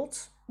child,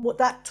 what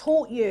that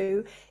taught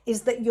you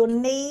is that your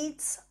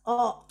needs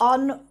are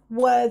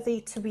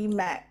unworthy to be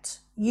met.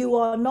 You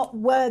are not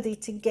worthy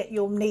to get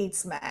your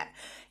needs met.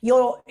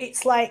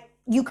 It's like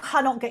you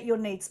cannot get your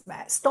needs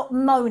met. Stop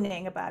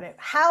moaning about it.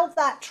 How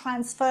that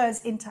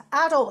transfers into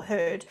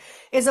adulthood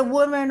is a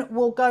woman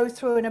will go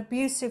through an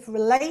abusive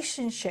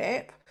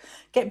relationship,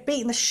 get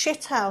beaten the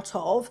shit out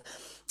of,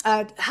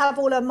 have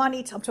all her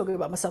money, I'm talking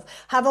about myself,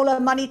 have all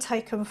her money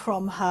taken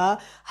from her,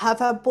 have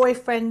her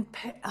boyfriend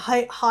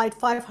hide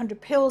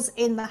 500 pills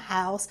in the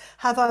house,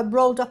 have her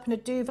rolled up in a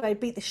duvet,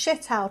 beat the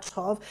shit out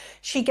of.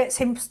 She gets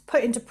him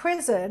put into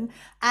prison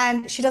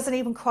and she doesn't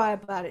even cry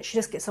about it. She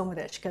just gets on with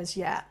it. She goes,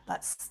 yeah,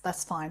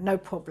 that's fine, no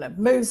problem.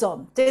 Moves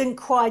on. Didn't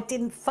cry,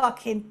 didn't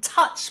fucking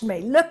touch me.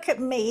 Look at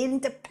me,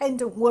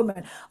 independent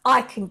woman.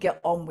 I can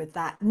get on with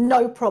that,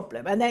 no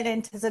problem. And then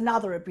enters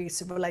another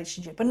abusive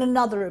relationship and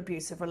another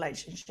abusive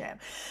relationship.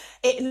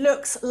 It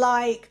looks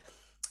like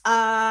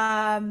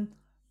not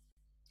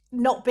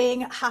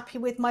being happy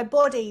with my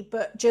body,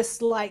 but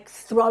just like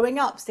throwing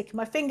up, sticking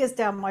my fingers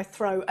down my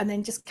throat and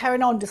then just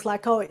carrying on, just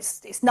like, oh,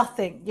 it's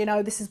nothing, you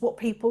know, this is what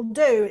people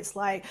do. It's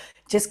like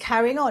just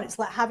carrying on. It's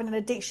like having an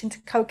addiction to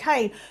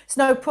cocaine. It's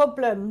no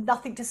problem,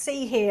 nothing to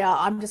see here.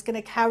 I'm just going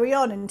to carry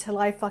on until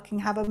I fucking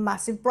have a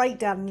massive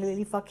breakdown and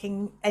really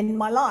fucking end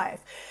my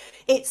life.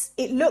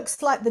 It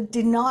looks like the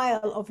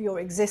denial of your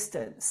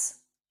existence.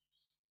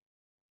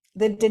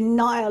 The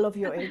denial of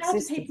your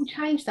existence. How do people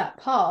change that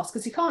past?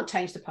 Because you can't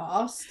change the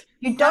past.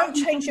 You don't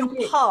change your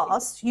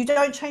past. You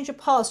don't change your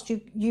past.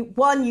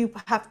 You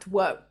have to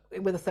work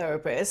with a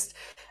therapist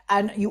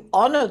and you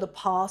honor the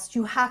past.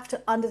 You have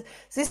to so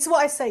this is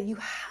what I say, you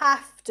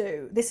have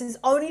to. This is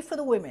only for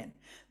the women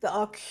that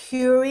are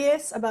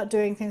curious about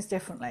doing things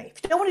differently.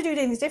 If you don't want to do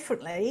things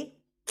differently,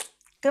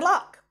 good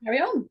luck. Carry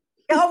on.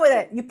 Get on with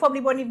it. You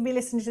probably won't even be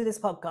listening to this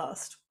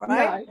podcast,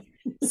 right?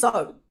 No.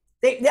 So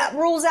that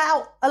rules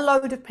out a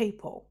load of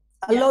people,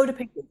 load of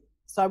people.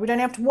 So we don't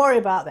have to worry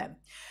about them.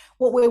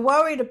 What we're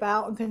worried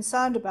about and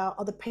concerned about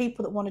are the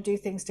people that want to do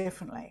things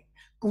differently.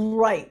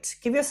 Great.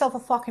 Give yourself a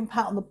fucking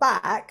pat on the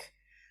back.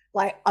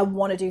 Like, I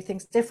want to do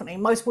things differently.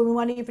 Most women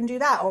won't even do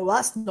that. Oh, well,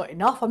 that's not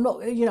enough. I'm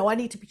not, I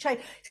need to be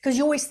changed. Because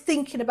you're always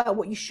thinking about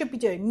what you should be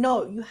doing.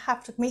 No, you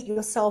have to meet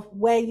yourself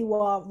where you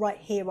are right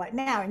here, right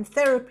now. In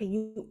therapy,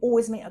 you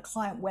always meet a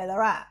client where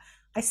they're at.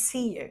 I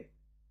see you.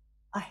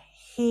 I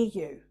hear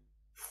you.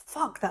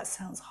 Fuck, that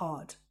sounds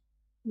hard.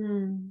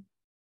 I'm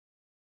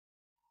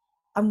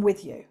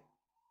with you.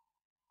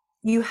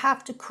 You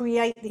have to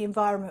create the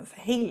environment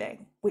for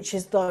healing, which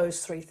is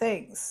those 3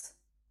 things.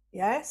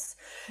 Yes.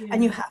 Yeah.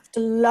 And you have to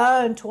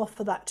learn to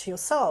offer that to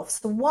yourself.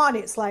 So 1,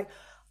 it's like,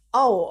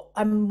 oh,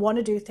 I want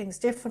to do things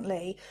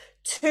differently.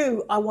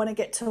 2, I want to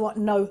get to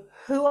know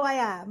who I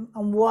am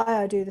and why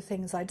I do the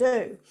things I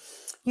do.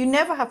 You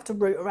never have to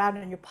root around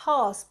in your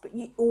past, but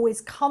it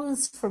always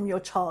comes from your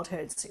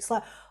childhood. So it's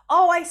like,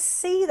 oh, I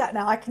see that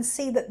now. I can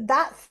see that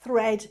that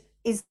thread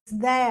is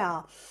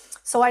there.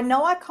 So I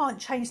know I can't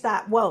change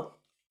that. Well,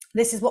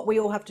 this is what we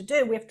all have to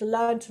do. We have to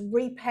learn to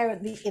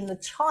reparent the inner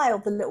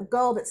child, the little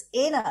girl that's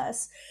in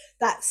us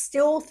that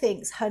still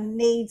thinks her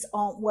needs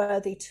aren't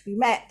worthy to be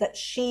met, that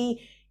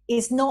she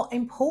is not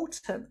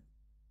important.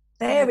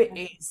 There it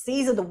is.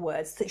 These are the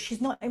words, that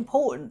she's not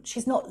important.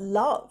 She's not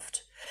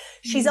loved.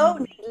 She's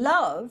only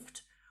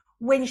loved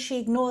when she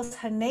ignores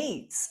her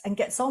needs and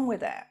gets on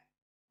with it.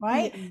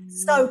 Right?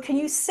 So can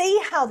you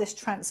see how this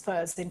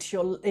transfers into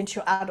your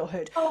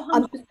adulthood? Oh,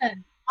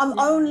 100%. I'm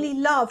only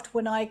loved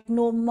when I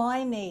ignore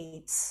my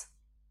needs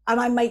and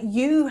I make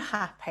you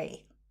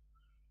happy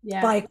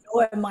by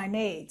ignoring my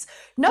needs.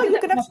 No, you're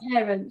gonna have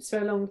parents for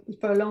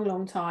a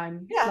long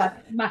time.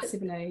 Like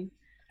massively.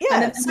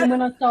 Yeah. And then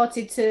when I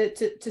started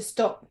to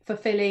stop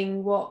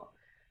fulfilling what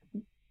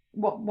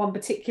one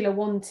particular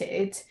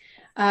wanted,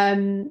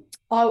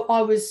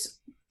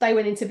 they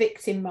went into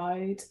victim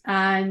mode,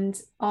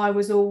 and I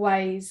was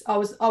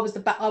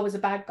a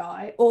bad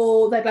guy,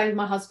 or they blamed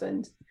my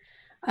husband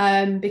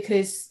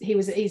because he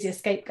was an easier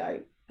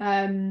scapegoat.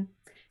 So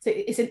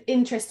it's an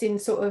interesting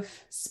sort of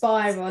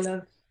spiral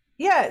of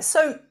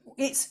so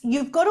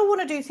you've got to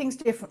want to do things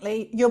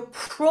differently. You're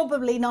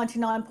probably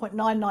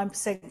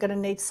 99.99% going to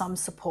need some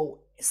support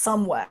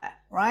somewhere,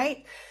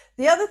 right?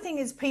 The other thing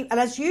is and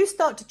as you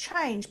start to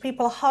change,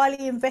 people are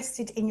highly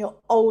invested in your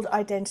old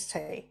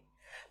identity.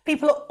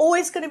 People are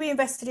always going to be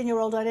invested in your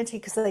old identity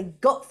because they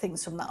got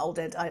things from that old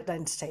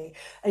identity.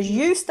 As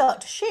you start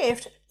to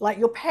shift, like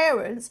your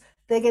parents,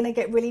 they're going to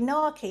get really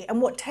narky.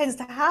 And what tends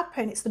to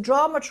happen, it's the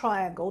drama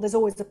triangle. There's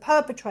always a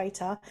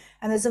perpetrator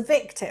and there's a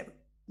victim,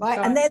 right?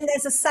 And then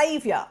there's a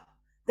savior.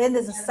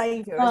 As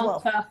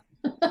well.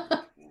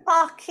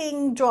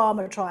 Fucking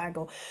drama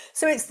triangle.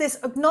 So it's this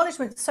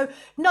acknowledgement. So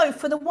no,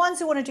 for the ones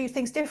who want to do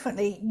things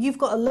differently, you've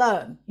got to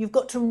learn. You've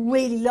got to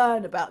really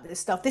learn about this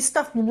stuff. This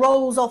stuff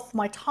rolls off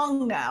my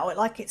tongue now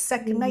like it's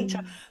second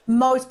nature.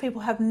 Most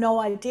people have no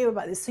idea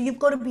about this. So you've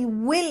got to be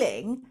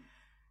willing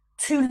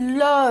to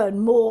learn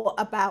more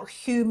about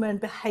human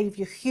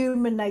behavior,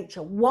 human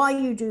nature, why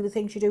you do the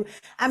things you do,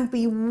 and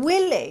be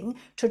willing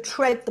to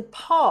tread the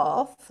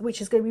path, which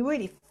is going to be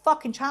really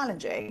fucking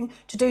challenging,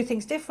 to do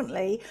things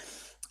differently.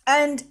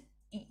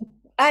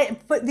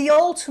 But the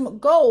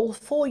ultimate goal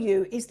for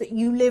you is that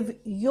you live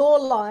your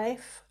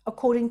life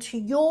according to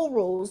your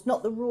rules,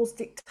 not the rules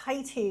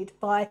dictated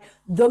by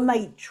the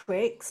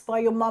Matrix, by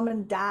your mum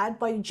and dad,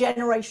 by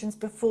generations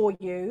before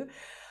you.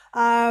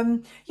 Bear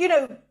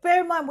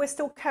in mind, we're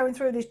still carrying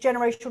through this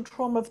generational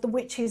trauma of the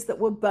witches that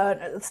were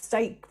burnt at the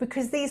stake,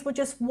 because these were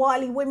just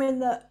wily women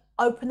that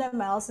opened their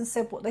mouths and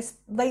said what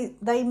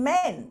they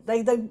meant,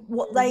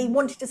 what they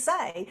wanted to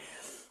say.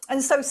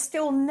 And so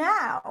still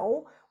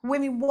now,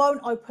 women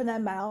won't open their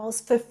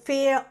mouths for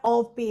fear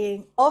of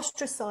being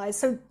ostracized.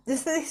 So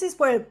this is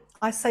where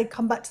I say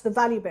come back to the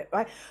value bit,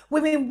 right?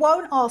 Women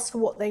won't ask for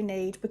what they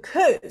need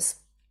because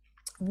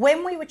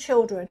when we were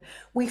children,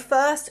 we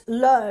first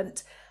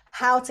learned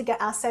how to get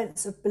our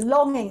sense of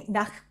belonging.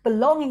 Now,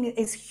 belonging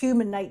is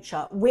human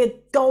nature. We're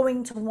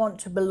going to want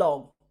to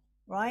belong,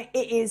 right?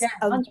 It is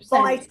a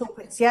vital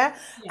piece,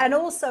 And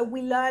also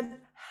we learned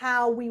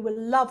how we were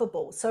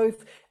lovable. So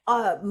if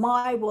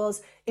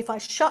if I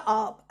shut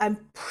up and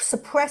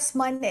suppress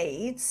my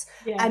needs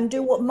and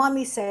do what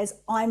mummy says,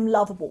 I'm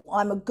lovable,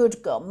 I'm a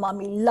good girl,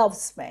 mummy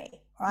loves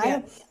me,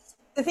 right?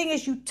 The thing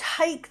is, you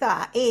take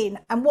that in,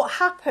 and what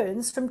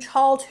happens from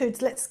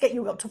childhood, let's get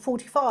you up to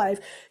 45,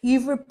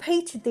 you've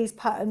repeated these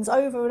patterns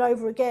over and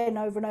over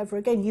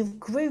again, you've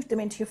grooved them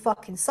into your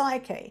fucking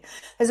psyche.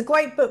 There's a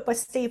great book by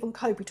Stephen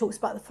Cope who talks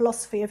about the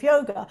philosophy of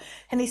yoga,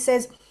 and he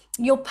says,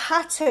 your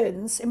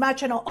patterns,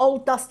 imagine an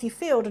old dusty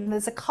field and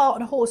there's a cart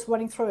and a horse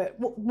running through it,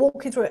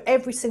 walking through it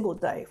every single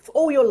day for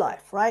all your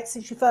life, right?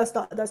 Since you first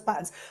started those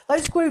patterns,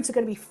 those grooves are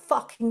going to be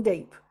fucking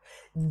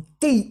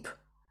deep.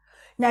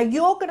 Now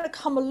you're going to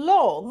come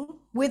along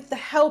with the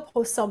help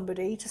of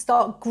somebody to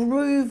start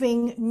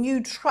grooving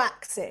new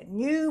tracks in,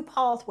 new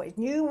pathways,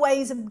 new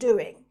ways of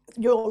doing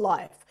your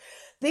life.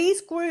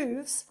 These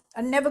grooves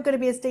are never going to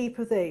be as deep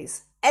as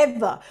these.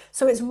 Ever.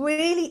 So it's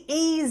really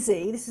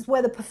easy, this is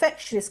where the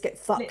perfectionists get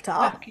fucked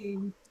up,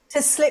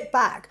 to slip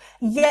back.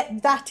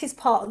 Yet that is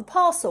part of the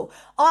parcel.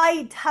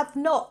 I have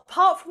not,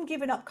 apart from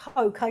giving up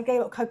coke, I gave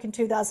up coke in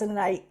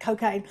 2008,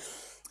 cocaine.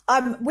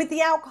 With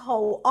the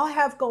alcohol, I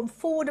have gone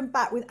forward and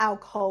back with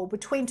alcohol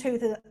between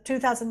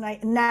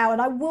 2008 and now,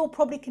 and I will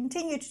probably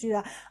continue to do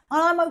that.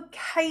 And I'm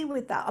okay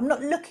with that. I'm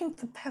not looking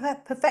for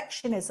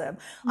perfectionism.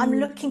 I'm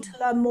looking to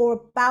learn more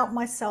about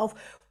myself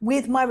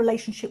with my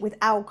relationship with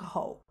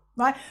alcohol.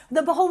 Right,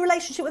 the whole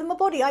relationship with my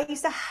body. I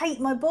used to hate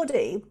my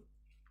body.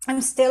 I'm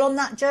still on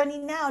that journey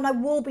now, and I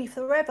will be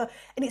forever.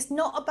 And it's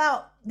not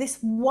about this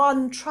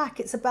one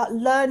track. It's about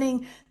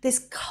learning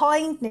this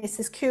kindness,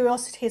 this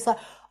curiosity. It's like,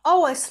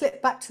 oh, I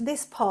slipped back to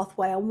this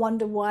pathway. I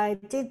wonder why I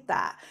did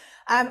that.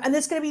 And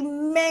there's going to be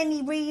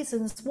many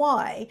reasons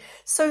why.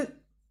 So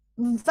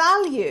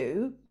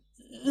value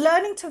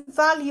learning to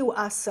value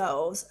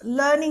ourselves,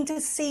 learning to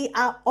see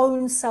our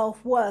own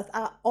self-worth,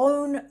 our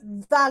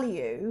own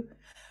value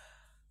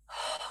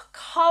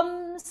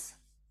comes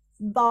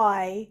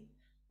by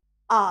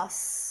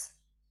us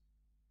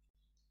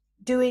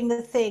doing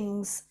the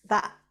things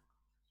that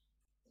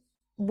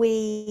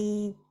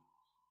we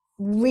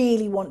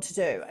really want to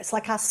do. It's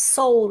like our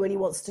soul really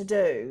wants to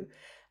do,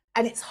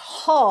 and it's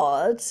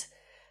hard,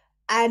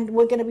 and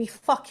we're going to be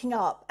fucking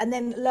up, and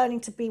then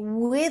learning to be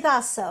with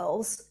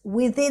ourselves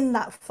within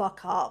that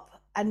fuck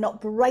up and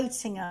not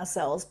berating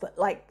ourselves, but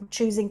like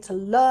choosing to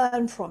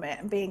learn from it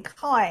and being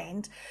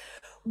kind.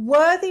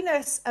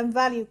 Worthiness and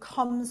value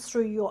comes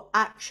through your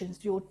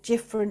actions, your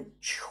different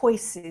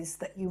choices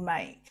that you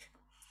make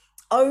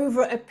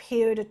over a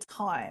period of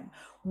time.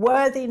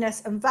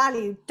 Worthiness and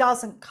value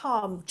doesn't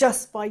come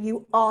just by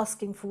you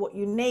asking for what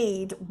you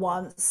need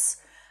once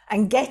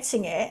and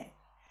getting it.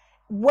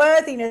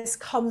 Worthiness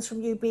comes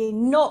from you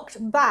being knocked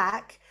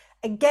back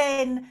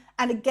again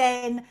and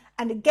again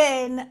and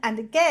again and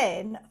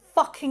again,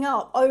 fucking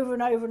up over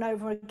and over and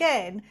over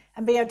again,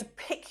 and being able to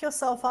pick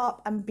yourself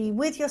up and be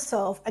with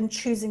yourself and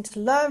choosing to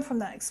learn from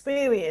that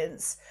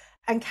experience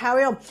and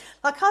carry on.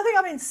 Like, I think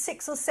I'm in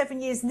 6 or 7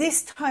 years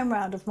this time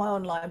round of my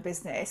online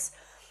business.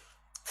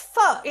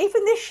 Fuck,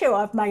 even this year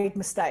I've made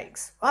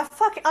mistakes. I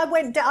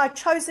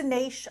chose a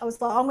niche. I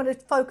was like, I'm going to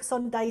focus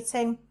on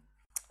dating,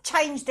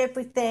 changed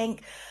everything,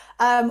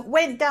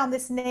 went down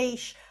this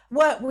niche,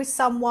 worked with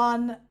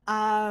someone,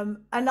 and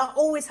I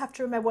always have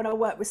to remember when I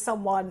work with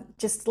someone,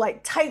 just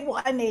like take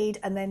what I need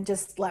and then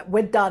just like,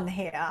 we're done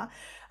here.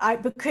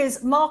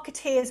 Because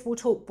marketeers will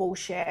talk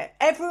bullshit.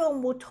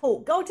 Everyone will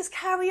talk, go, just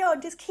carry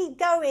on, just keep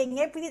going,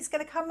 everything's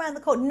going to come around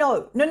the corner.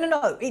 No,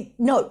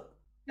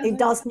 it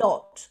does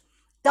not.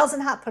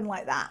 Doesn't happen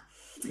like that.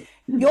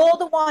 You're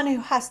the one who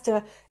has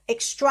to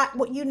extract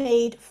what you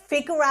need,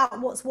 figure out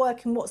what's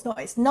working, what's not.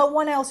 It's no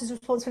one else's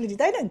responsibility.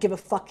 They don't give a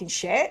fucking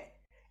shit.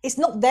 It's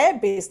not their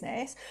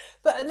business.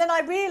 But then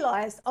I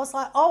realized, I was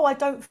like, oh, I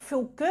don't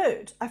feel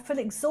good. I feel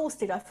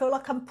exhausted. I feel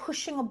like I'm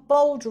pushing a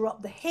boulder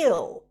up the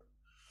hill.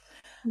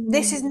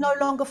 This is no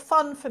longer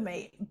fun for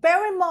me.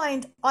 Bear in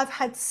mind, I've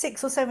had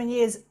 6 or 7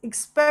 years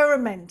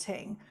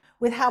experimenting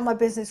with how my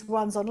business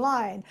runs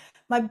online.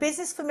 My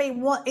business for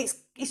me,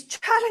 it's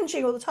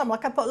challenging all the time.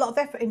 Like, I put a lot of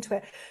effort into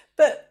it,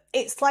 but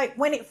it's like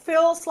when it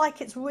feels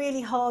like it's really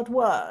hard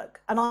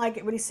work and I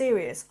get really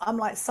serious, I'm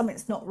like,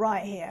 something's not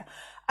right here.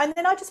 And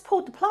then I just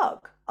pulled the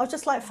plug. I was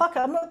just like, fuck it,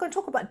 I'm not going to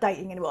talk about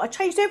dating anymore. I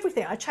changed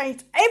everything.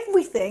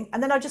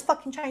 And then I just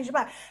fucking changed it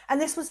back.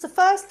 And this was the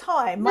first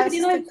time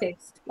Nobody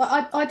noticed.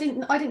 Like, I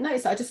didn't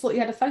notice that. I just thought you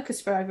had a focus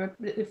for over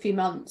a few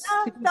months.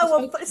 No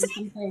one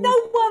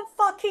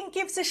fucking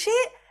gives a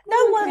shit.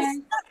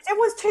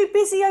 Everyone's too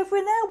busy over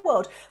in their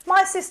world.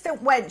 My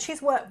assistant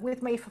she's worked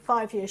with me for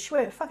 5 years. She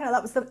went, fucking hell,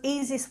 that was the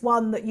easiest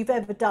one that you've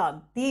ever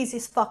done. The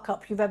easiest fuck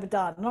up you've ever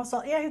done. And I was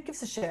like, yeah, who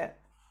gives a shit?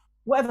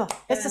 Whatever,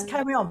 let's just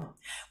carry on.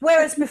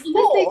 Whereas before,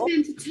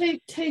 let's dig into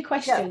two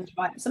questions,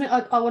 right? Something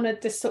I want to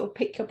just sort of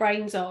pick your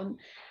brains on,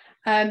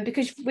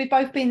 because we've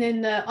both been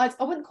in the,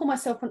 I wouldn't call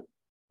myself an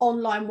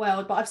online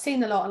world, but I've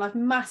seen a lot, and I've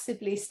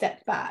massively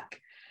stepped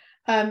back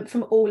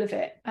from all of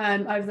it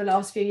over the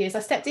last few years. I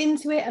stepped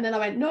into it and then I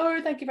went, no,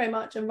 thank you very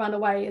much, and ran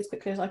away as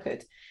quickly as I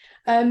could.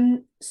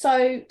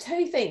 So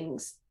two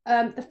things.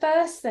 The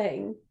first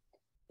thing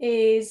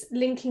is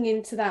linking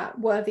into that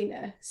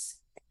worthiness.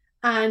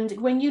 And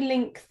when you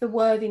link the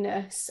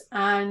worthiness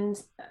and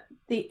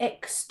the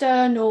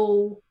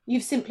external,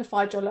 you've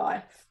simplified your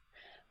life.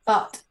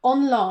 But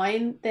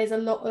online, there's a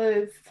lot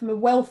of, from a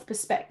wealth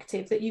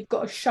perspective, that you've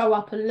got to show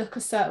up and look a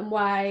certain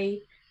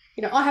way.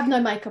 You know, I have no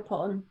makeup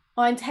on.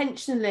 I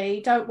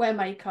intentionally don't wear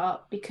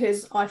makeup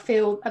because I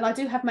feel, and I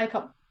do have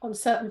makeup on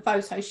certain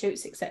photo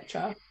shoots,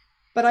 etc.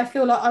 But I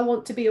feel like I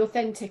want to be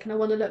authentic and I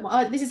want to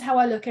look, this is how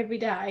I look every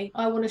day.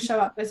 I want to show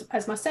up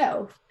as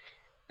myself.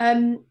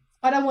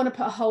 I don't want to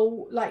put a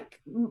whole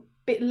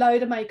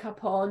load of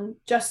makeup on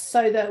just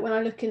so that when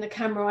I look in the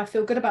camera, I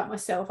feel good about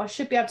myself. I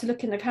should be able to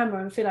look in the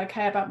camera and feel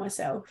okay about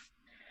myself.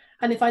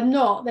 And if I'm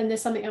not, then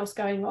there's something else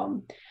going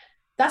on.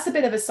 That's a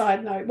bit of a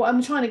side note. What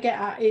I'm trying to get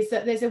at is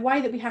that there's a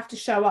way that we have to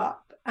show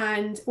up,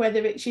 and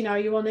whether it's, you know,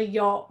 you're on a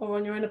yacht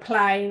or you're in a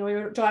plane or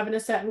you're driving a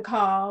certain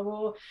car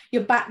or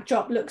your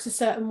backdrop looks a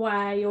certain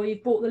way or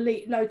you've bought the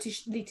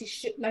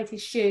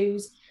latest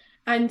shoes.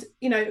 And,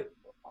 you know,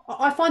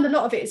 I find a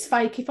lot of it is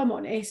fake, if I'm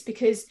honest,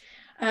 because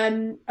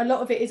a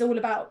lot of it is all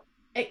about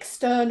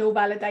external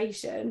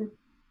validation.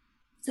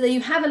 So that you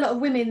have a lot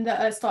of women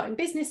that are starting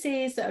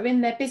businesses, that are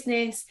in their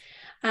business,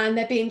 and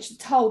they're being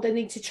told they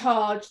need to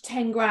charge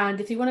 10 grand.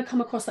 If you want to come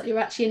across like you're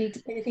actually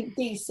anything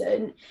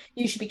decent,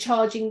 you should be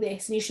charging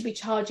this and you should be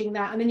charging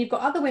that. And then you've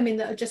got other women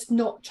that are just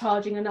not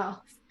charging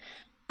enough.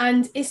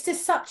 And it's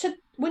just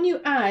when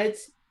you add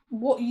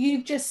what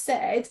you've just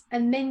said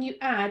and then you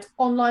add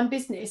online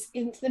business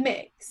into the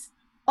mix,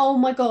 oh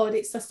my God,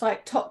 it's just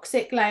like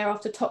toxic layer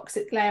after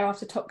toxic layer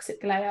after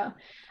toxic layer.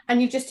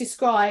 And you've just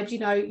described, you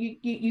know,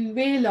 you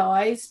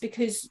realise,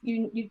 because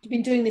you've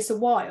been doing this a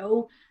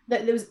while,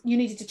 that you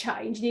needed to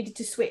change, you needed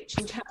to switch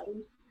and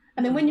change.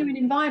 And then when you're in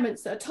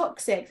environments that are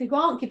toxic, people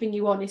aren't giving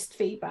you honest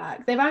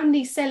feedback. They're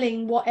only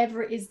selling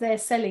whatever it is they're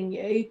selling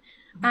you.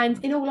 And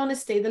in all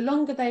honesty, the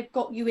longer they've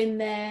got you in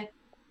their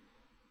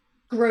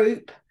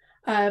group,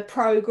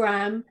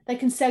 program, they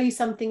can sell you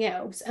something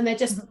else. And they're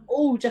just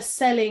all just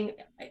selling.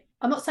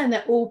 I'm not saying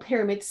they're all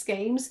pyramid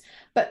schemes,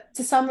 but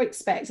to some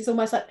respects, it's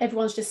almost like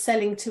everyone's just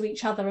selling to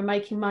each other and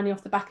making money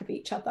off the back of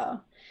each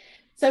other.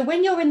 So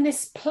when you're in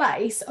this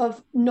place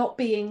of not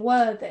being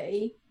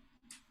worthy,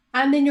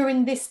 and then you're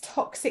in this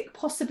toxic,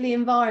 possibly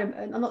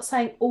environment, I'm not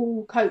saying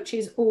all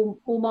coaches, all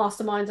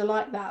masterminds are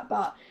like that,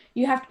 but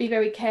you have to be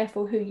very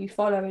careful who you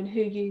follow and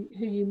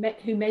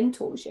who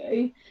mentors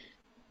you.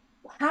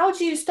 How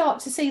do you start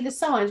to see the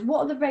signs? What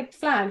are the red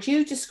flags?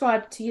 You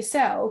described to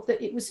yourself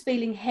that it was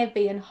feeling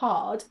heavy and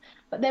hard,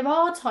 but there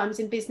are times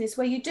in business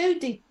where you do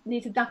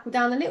need to knuckle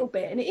down a little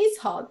bit, and it is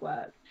hard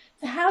work.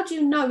 So how do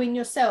you know in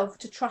yourself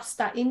to trust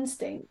that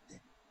instinct?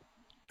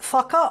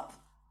 Fuck up.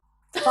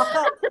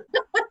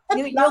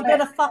 You're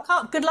gonna fuck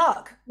up. Good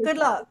luck.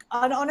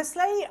 And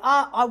honestly,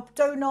 I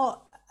do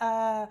not.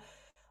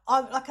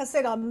 Like I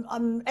said,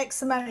 I'm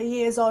X amount of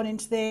years on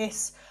into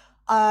this.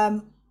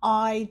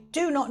 I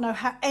do not know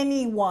how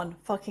anyone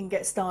fucking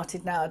gets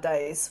started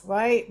nowadays,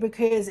 right?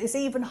 Because it's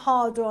even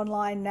harder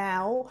online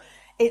now.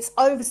 It's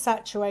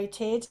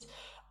oversaturated.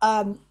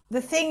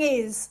 The thing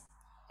is,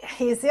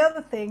 here's the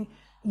other thing.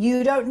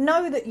 You don't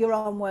know that you're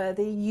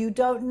unworthy. You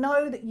don't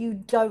know that you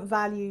don't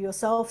value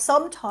yourself.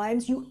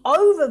 Sometimes you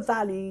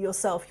overvalue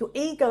yourself. Your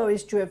ego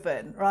is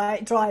driven,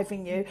 right?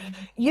 Driving you.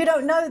 You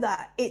don't know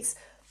that.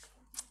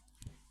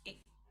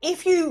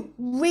 If you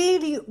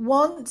really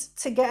want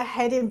to get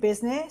ahead in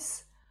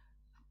business,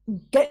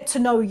 get to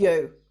know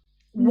you.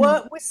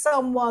 Work with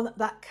someone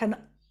that can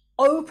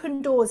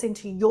open doors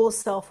into your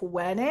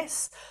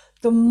self-awareness.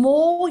 The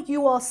more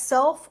you are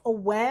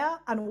self-aware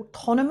and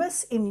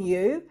autonomous in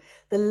you,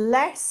 the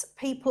less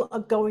people are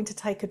going to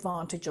take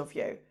advantage of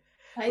you.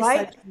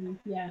 Right? So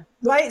yeah.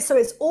 Right. So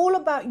it's all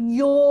about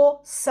your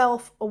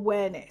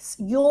self-awareness,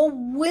 your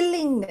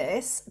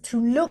willingness to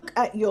look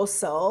at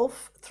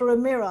yourself through a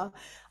mirror.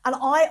 And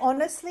I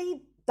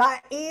honestly,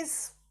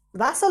 that's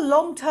a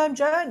long-term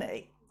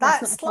journey.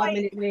 That's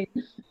like,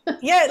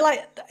 yeah,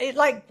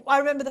 like I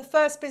remember the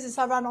first business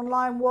I ran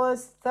online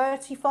was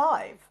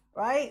 35.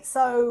 Right.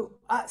 So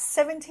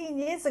 17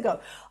 years ago,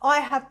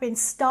 I have been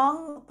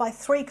stung by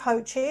 3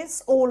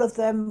 coaches. All of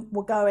them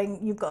were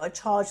going, you've got to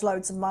charge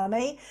loads of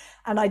money.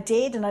 And I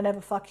did, and I never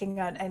fucking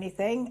earned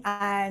anything.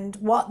 And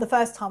the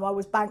first time I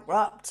was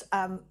bankrupt,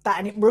 and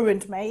it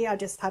ruined me. I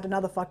just had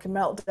another fucking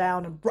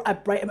meltdown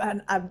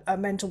and a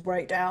mental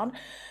breakdown.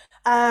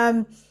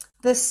 I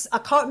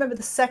can't remember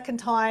the second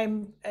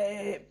time,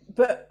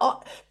 but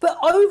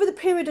over the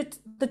period of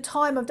the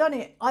time I've done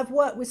it, I've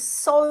worked with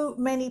so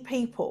many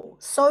people,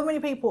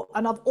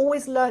 and I've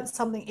always learned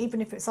something,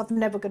 even if I'm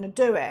never going to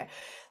do it.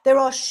 There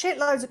are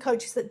shitloads of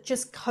coaches that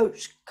just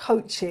coach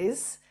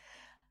coaches.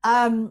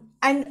 But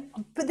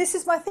this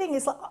is my thing,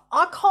 is like,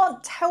 I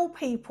can't tell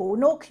people,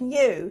 nor can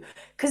you,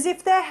 because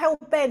if they're hell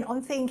bent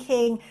on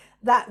thinking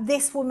that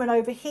this woman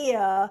over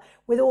here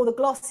with all the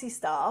glossy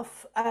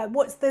stuff,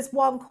 there's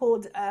one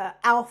called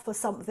Alpha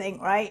something,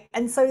 right?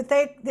 And so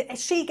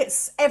she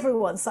gets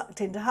everyone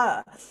sucked into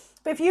her.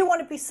 But if you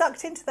want to be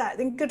sucked into that,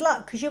 then good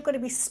luck, because you're going to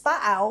be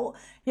spat out.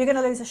 You're going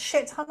to lose a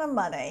shit ton of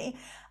money.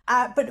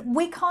 But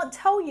we can't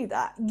tell you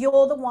that.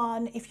 You're the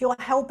one, if you're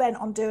hell bent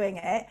on doing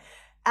it.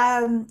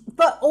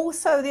 But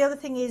also the other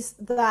thing is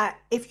that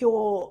if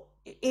you're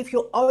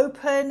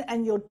open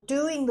and you're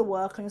doing the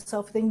work on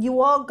yourself, then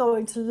you are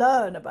going to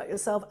learn about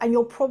yourself, and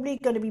you're probably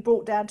going to be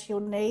brought down to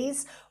your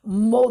knees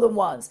more than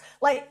once.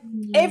 Like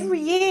every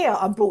year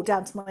I'm brought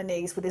down to my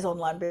knees with this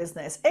online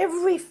business.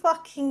 Every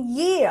fucking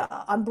year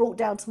I'm brought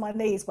down to my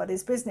knees by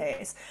this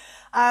business.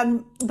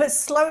 But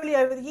slowly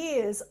over the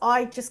years,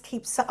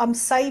 I'm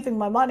saving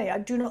my money. I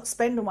do not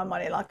spend all my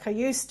money like I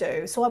used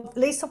to. So at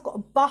least I've got a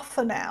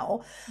buffer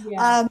now.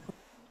 Yeah.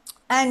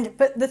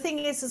 But the thing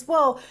is as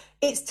well,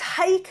 it's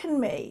taken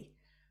me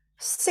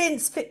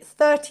since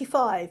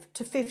 35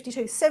 to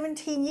 52,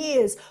 17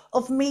 years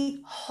of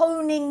me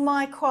honing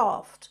my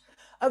craft,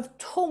 of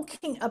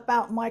talking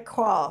about my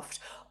craft,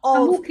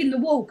 of walking the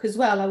walk as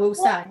well, I will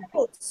say.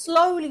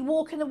 Slowly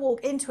walking the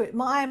walk into it.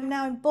 I am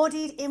now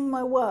embodied in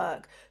my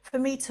work for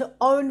me to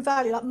own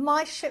value. Like,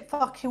 my shit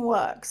fucking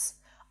works.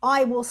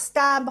 I will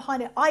stand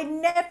behind it. I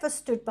never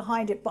stood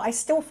behind it, but I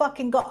still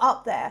fucking got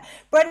up there.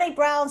 Brené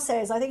Brown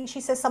says, I think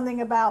she says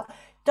something about,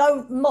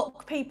 don't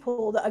mock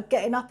people that are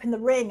getting up in the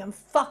ring and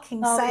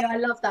fucking saying. Yeah, I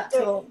love that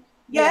talk.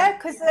 Yeah,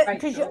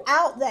 because you're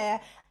out there,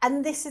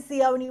 and this is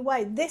the only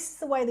way. This is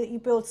the way that you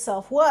build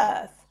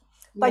self-worth,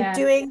 by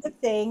doing the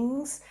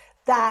things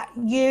that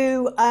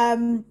you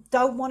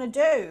don't want to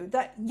do.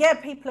 That,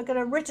 people are going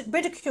to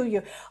ridicule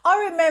you.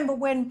 I remember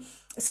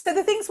so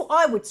the things what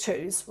I would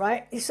choose,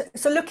 right?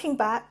 So looking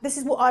back, this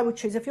is what I would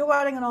choose. If you're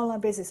running an online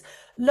business,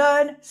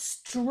 learn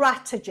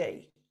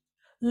strategy.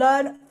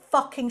 Learn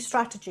fucking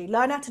strategy.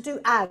 Learn how to do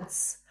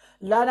ads.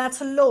 Learn how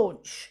to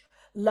launch.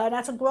 learn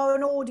how to grow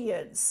an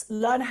audience,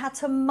 learn how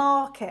to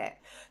market.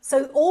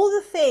 So all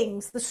the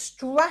things, the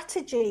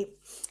strategy,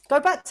 go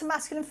back to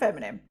masculine and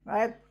feminine,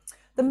 right?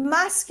 The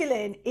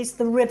masculine is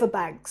the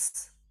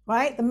riverbanks,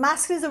 right? The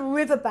masculine is the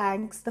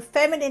riverbanks. The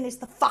feminine is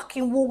the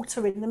fucking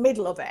water in the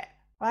middle of it,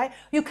 right?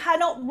 You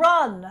cannot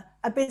run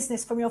a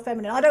business from your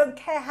feminine. I don't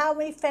care how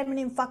many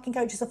feminine fucking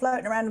coaches are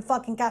floating around and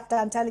fucking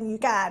caftan telling you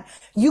can.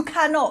 You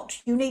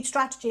cannot. You need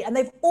strategy. And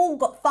they've all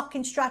got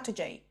fucking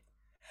strategy.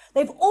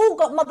 They've all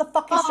got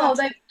motherfucking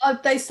strategy.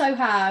 They so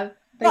have.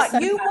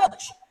 You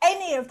watch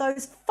any of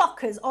those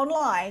fuckers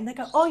online, they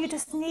go, oh, you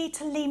just need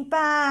to lean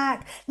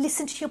back,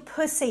 listen to your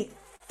pussy.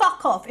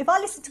 Fuck off. If I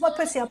listen to my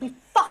pussy, I'll be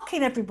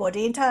fucking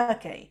everybody in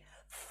Turkey.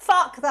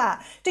 Fuck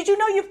that. Did you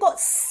know you've got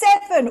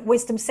 7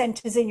 wisdom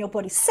centers in your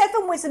body?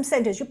 7 wisdom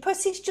centers. Your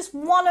pussy's just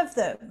one of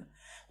them.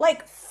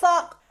 Like,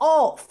 fuck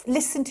off.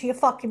 Listen to your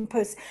fucking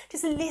pussy.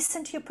 Just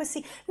listen to your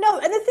pussy. No,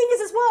 and the thing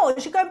is as well,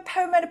 as you go in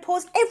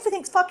perimenopause,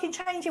 everything's fucking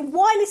changing.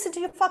 Why listen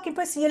to your fucking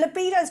pussy? Your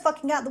libido's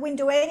fucking out the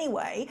window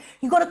anyway.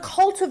 You got to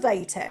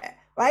cultivate it,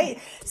 right?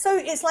 So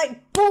it's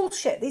like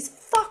bullshit. These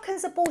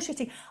fuckers are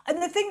bullshitting. And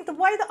the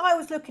way that I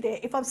always look at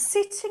it, if I'm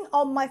sitting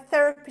on my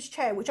therapist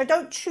chair, which I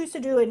don't choose to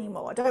do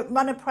anymore, I don't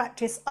run a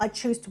practice, I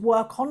choose to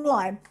work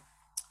online,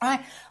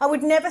 I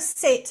would never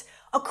sit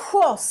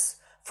across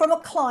from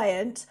a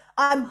client.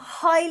 I'm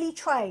highly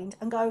trained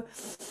and go,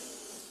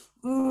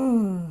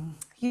 you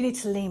need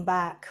to lean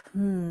back,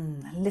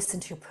 listen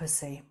to your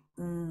pussy.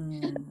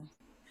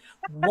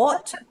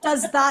 What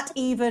does that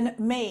even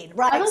mean?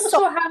 Right? I'm not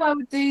sure how I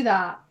would do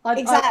that.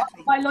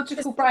 Exactly. My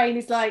logical brain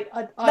is like,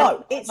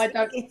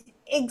 exactly.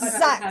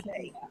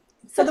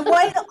 So the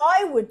way that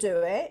I would do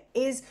it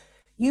is,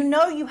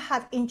 you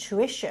have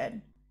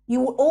intuition.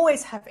 You will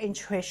always have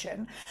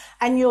intuition,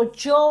 and your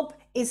job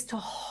is to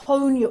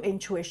hone your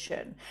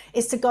intuition,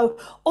 is to go,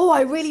 oh,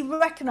 I really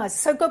recognize.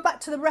 So go back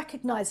to the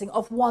recognizing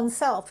of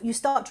oneself. You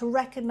start to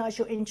recognize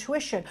your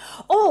intuition.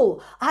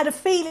 Oh, I had a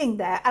feeling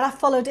there and I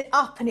followed it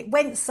up and it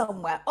went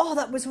somewhere. Oh,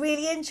 that was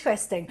really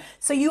interesting.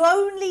 So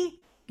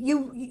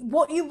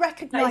what you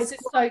recognize. This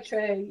is so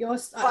true.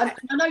 I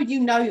know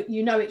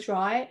it's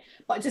right,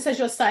 but just as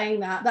you're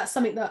saying that, that's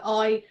something that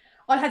I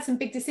had some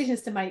big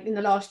decisions to make in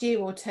the last year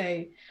or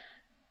two.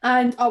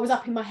 And I was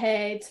up in my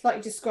head, like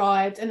you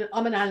described, and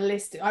I'm an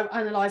analyst. I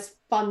analyse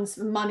funds,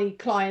 money,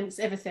 clients,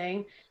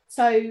 everything.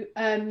 So,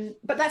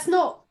 but that's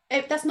not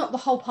the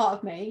whole part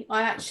of me.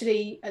 That's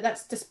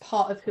just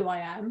part of who I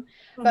am.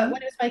 Mm-hmm. But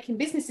when I was making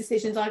business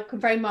decisions, I'm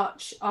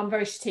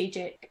very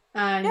strategic.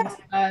 And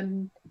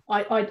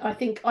I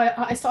think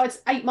I started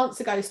 8 months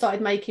ago,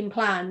 started making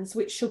plans,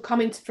 which should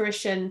come into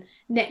fruition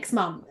next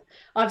month.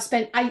 I've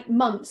spent 8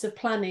 months of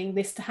planning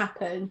this to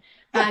happen.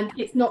 And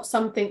it's not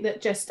something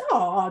that just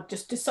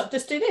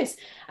do this.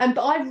 But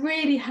I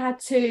really had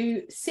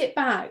to sit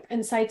back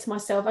and say to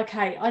myself,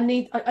 okay, I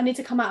need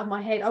to come out of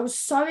my head. I was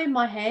so in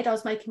my head, I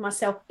was making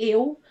myself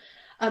ill.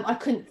 I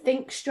couldn't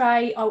think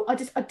straight. I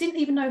didn't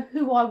even know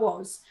who I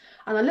was.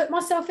 And I looked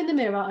myself in the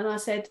mirror and I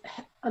said,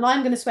 and I'm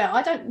going to swear,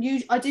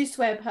 I do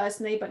swear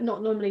personally, but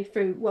not normally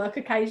through work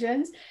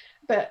occasions.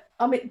 But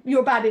I mean,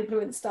 you're a bad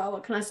influence star,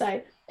 what can I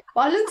say?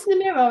 But I looked in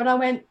the mirror and I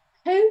went,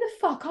 who the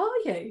fuck are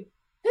you?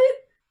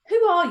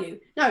 Who are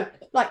you? No,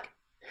 like,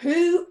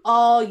 who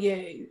are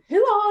you?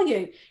 Who are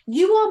you?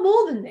 You are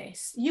more than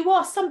this. You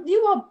are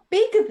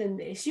bigger than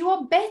this. You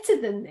are better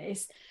than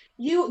this.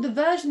 The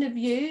version of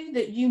you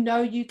that you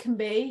know you can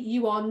be,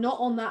 you are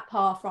not on that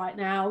path right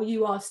now.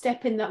 You are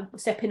stepping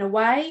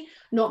away,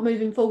 not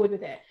moving forward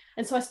with it.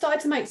 And so I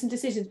started to make some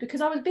decisions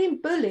because I was being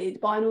bullied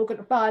by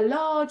a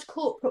large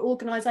corporate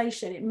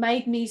organization. It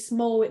made me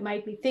small. It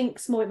made me think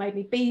small. It made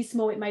me be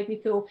small. It made me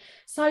feel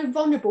so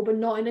vulnerable, but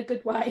not in a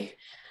good way.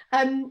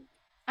 And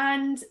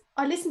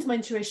I listened to my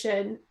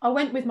intuition. I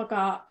went with my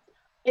gut.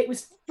 It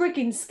was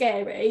frigging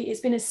scary. It's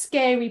been a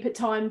scary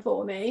time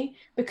for me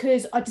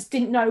because I just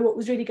didn't know what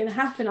was really going to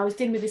happen. I was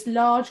dealing with this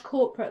large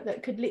corporate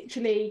that could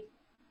literally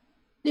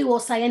do or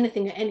say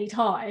anything at any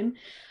time.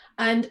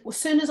 And as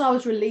soon as I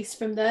was released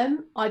from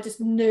them, I just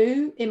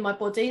knew in my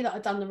body that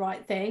I'd done the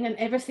right thing, and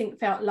everything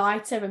felt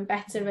lighter and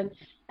better.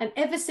 And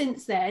ever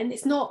since then,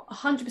 it's not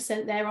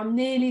 100% there. I'm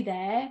nearly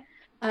there.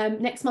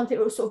 Next month, it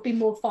will sort of be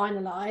more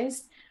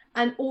finalised.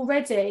 And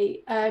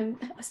already,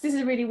 this is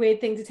a really weird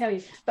thing to tell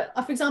you, but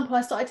for example, I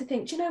started to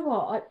think, do you know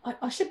what?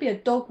 I should be a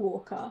dog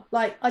walker.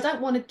 Like, I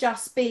don't want to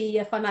just be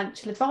a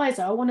financial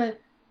advisor. I want to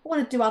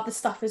do other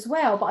stuff as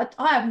well. But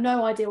I have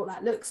no idea what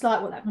that looks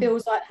like, what that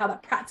feels like, how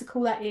that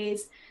practical that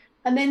is.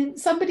 And then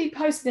somebody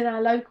posted in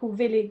our local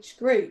village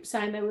group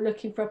saying they were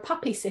looking for a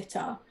puppy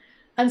sitter.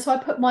 And so I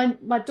put my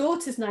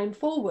daughter's name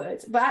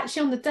forward, but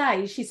actually on the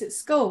day she's at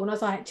school, and I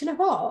was like, do you know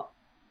what?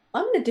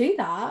 I'm going to do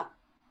that.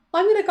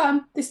 I'm going to go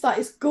on this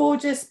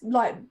gorgeous,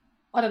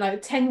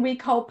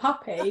 10-week-old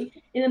puppy.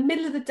 In the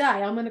middle of the day,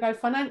 I'm going to go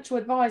financial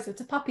advisor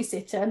to puppy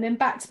sitter and then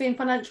back to being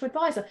financial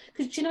advisor.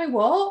 Because do you know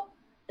what?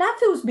 That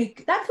fills me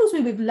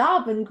with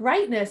love and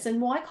greatness.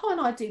 And why can't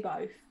I do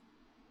both?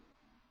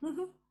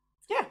 Mm-hmm.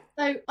 Yeah.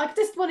 So I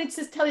just wanted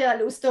to tell you that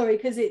little story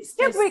because it's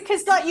just,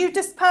 because like you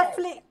just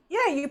perfectly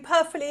you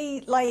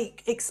perfectly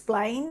like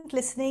explained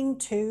listening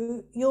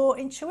to your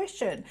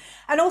intuition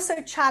and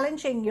also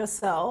challenging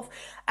yourself.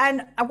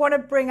 And I want to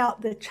bring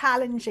up the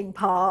challenging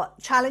part,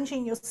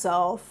 challenging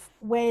yourself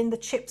when the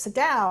chips are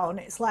down.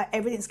 It's like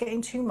everything's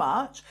getting too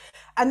much.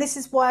 And this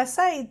is why I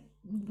say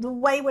the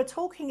way we're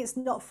talking is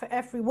not for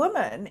every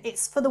woman.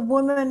 It's for the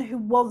woman who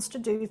wants to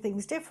do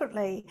things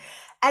differently.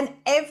 And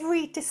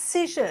every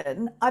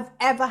decision I've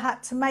ever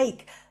had to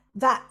make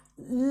that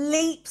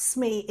leaps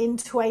me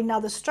into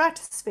another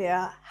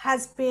stratosphere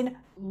has been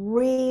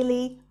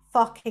really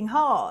fucking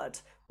hard,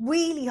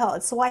 really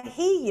hard. So I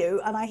hear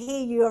you, and I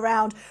hear you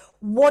around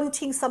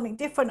wanting something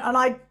different. And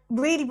I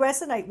really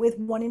resonate with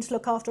wanting to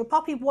look after a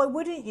puppy. Why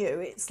wouldn't you?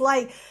 It's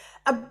like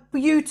a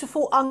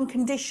beautiful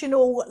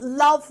unconditional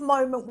love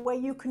moment where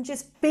you can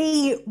just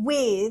be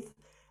with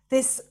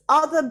this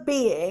other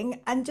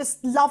being and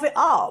just love it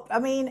up. I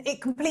mean,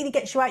 it completely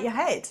gets you out your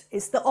head.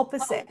 It's the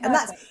opposite. And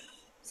that's,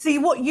 see,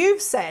 what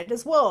you've said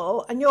as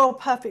well, and you're a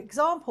perfect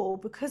example,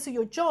 because of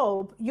your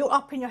job, you're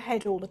up in your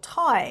head all the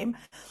time.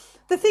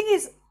 The thing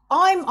is,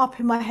 I'm up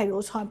in my head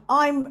all the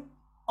time.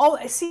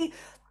 See,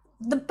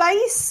 the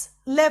base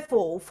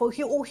level for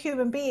all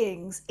human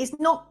beings is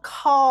not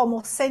calm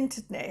or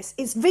centeredness,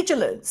 it's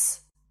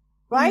vigilance,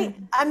 right?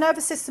 Our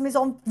nervous system is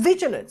on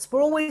vigilance.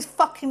 We're always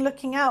fucking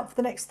looking out for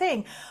the next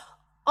thing.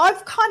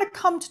 I've kind of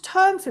come to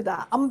terms with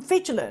that. I'm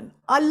vigilant.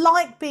 I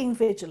like being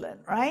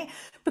vigilant, right?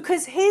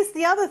 Because here's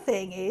the other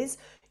thing is,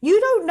 you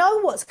don't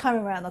know what's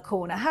coming around the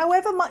corner.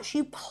 However much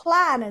you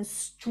plan and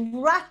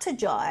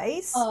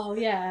strategize. Oh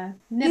yeah.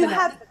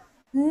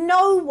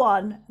 No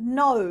one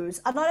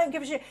knows. And I don't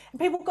give a shit. And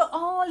people go,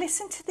 oh,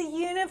 listen to the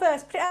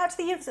universe. Put it out to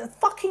the universe. The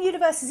fucking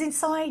universe is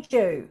inside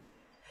you.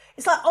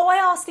 It's like, oh, I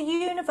asked the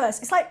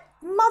universe. It's like,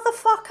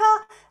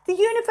 motherfucker, the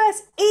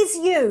universe is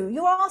you.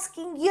 You're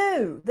asking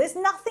you. There's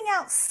nothing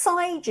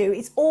outside you.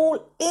 It's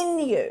all in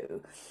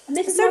you. And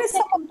this is my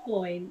second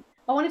point.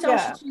 I wanted to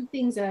ask you two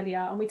things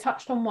earlier, and we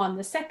touched on one.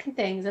 The second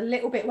thing is a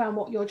little bit around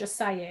what you're just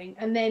saying,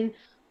 and then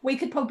we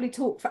could probably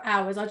talk for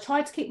hours. I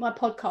try to keep my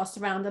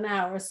podcast around an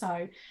hour or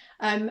so,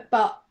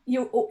 but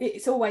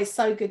it's always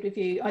so good with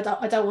you. I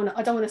don't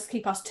want to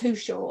keep us too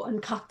short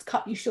and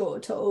cut you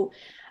short at all.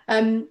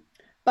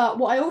 But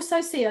what I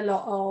also see a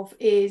lot of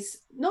is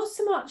not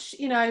so much,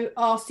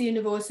 ask the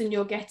universe and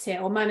you'll get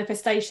it, or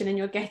manifestation and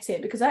you'll get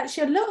it, because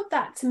actually a lot of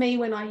that to me,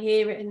 when I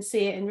hear it and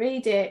see it and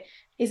read it,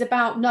 is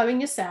about knowing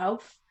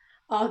yourself,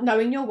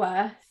 knowing your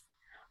worth,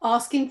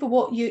 asking for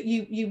what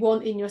you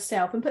want in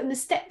yourself, and putting the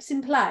steps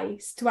in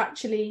place to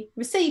actually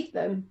receive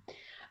them.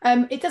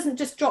 It doesn't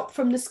just drop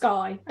from the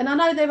sky. And I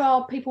know there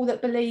are people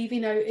that believe,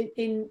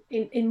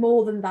 in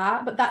more than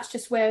that, but that's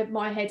just where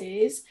my head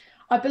is.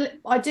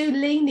 I do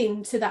lean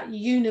into that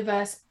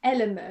universe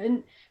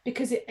element,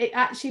 because it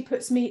actually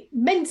puts me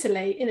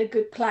mentally in a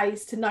good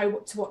place to know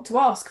what to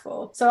ask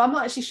for. So I'm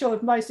not actually sure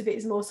if most of it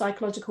is more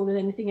psychological than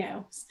anything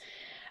else.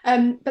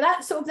 But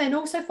that sort of then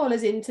also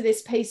follows into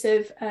this piece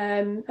of,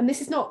 and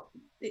this is not,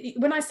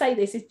 when I say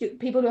this,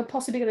 people are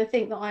possibly going to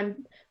think that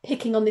I'm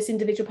picking on this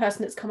individual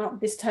person that's come up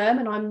with this term,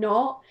 and I'm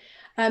not.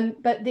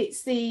 But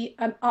it's the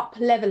up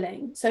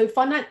leveling. So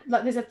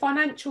there's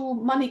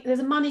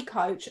a money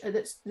coach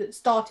that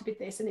started with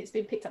this, and it's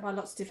been picked up by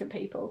lots of different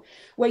people,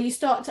 where you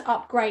start to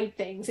upgrade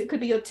things. It could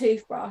be your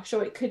toothbrush,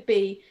 or it could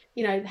be,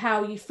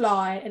 how you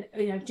fly, and,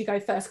 do you go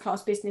first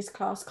class, business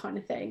class kind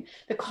of thing,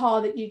 the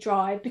car that you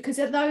drive, because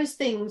those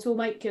things will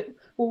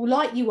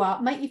light you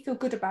up, make you feel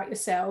good about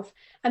yourself.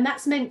 And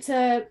that's meant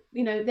to,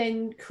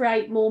 then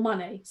create more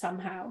money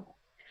somehow.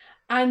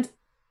 And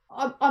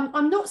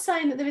I'm not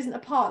saying that there isn't a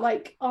part,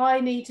 like I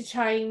need to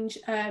change.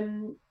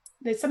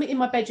 There's something in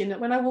my bedroom that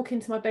when I walk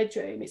into my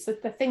bedroom, it's the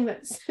thing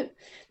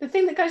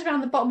that goes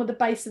around the bottom of the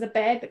base of the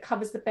bed that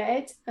covers the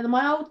bed. And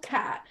my old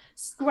cat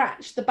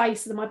scratched the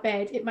base of my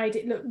bed. It made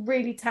it look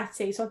really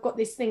tatty. So I've got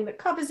this thing that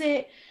covers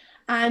it,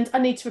 and I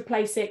need to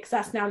replace it because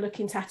that's now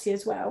looking tatty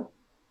as well.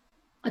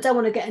 I don't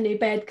want to get a new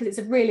bed because it's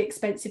a really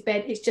expensive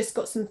bed. It's just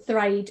got some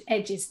frayed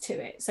edges to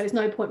it. So there's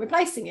no point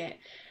replacing it.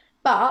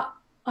 But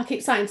I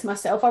keep saying to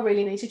myself, I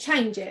really need to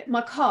change it.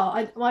 My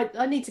car,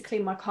 I need to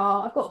clean my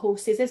car. I've got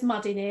horses, there's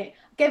mud in it.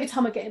 Every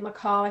time I get in my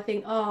car, I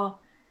think,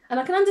 and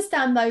I can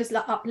understand those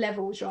up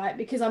levels, right?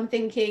 Because I'm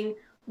thinking,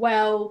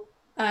 well,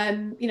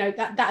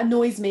 that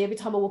annoys me every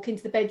time I walk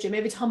into the bedroom.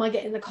 Every time I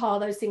get in the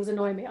car, those things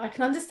annoy me. I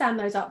can understand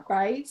those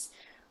upgrades,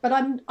 but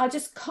I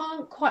just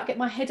can't quite get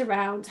my head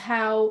around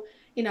how,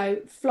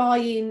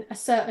 flying a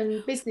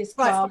certain business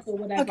class or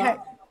whatever. Okay,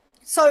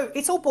 so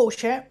it's all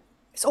bullshit.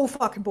 It's all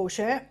fucking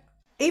bullshit.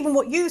 Even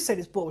what you said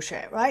is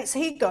bullshit, right? So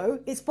here you go,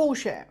 it's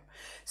bullshit.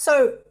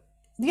 So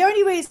the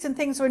only reason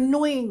things are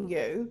annoying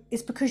you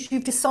is because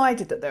you've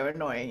decided that they're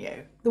annoying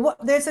you.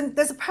 There's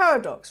a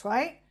paradox,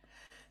 right?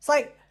 It's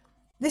like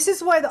this is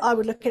the way that I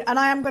would look at it. And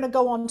I am going to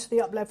go on to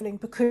the up leveling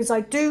because I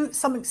do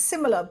something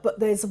similar, but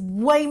there's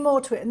way more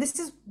to it. And this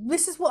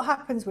is what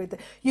happens with it.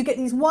 You get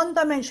these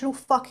one-dimensional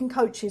fucking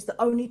coaches that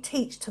only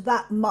teach to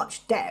that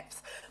much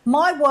depth.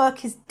 My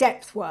work is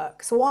depth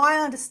work, so I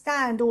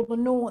understand all the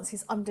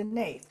nuances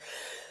underneath.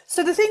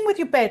 So the thing with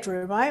your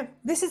bedroom, right?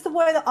 This is the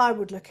way that I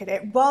would look at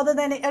it, rather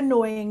than it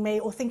annoying me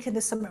or thinking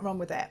there's something wrong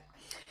with it.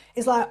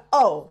 It's like,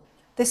 oh,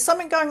 there's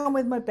something going on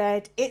with my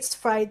bed. It's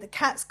frayed. The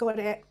cat's got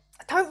it.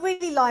 I don't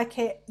really like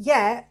it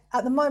yet.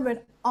 At the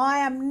moment,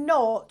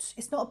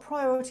 it's not a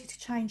priority to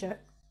change it.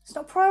 It's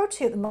not a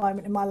priority at the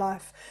moment in my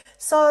life.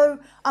 So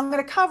I'm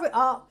going to cover it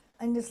up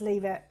and just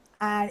leave it.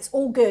 And it's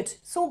all good.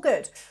 It's all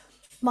good.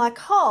 My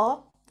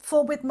car,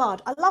 full with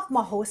mud. I love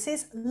my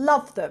horses,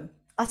 love them.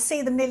 I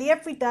see them nearly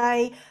every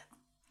day.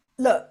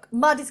 Look,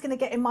 mud is going to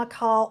get in my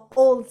car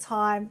all the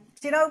time.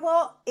 Do you know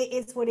what? It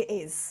is what it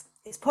is.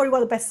 It's probably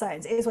one of the best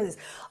sayings. It is what it is.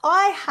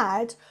 I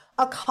had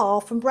a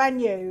car from brand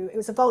new. It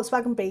was a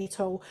Volkswagen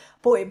Beetle.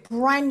 Bought it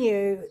brand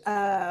new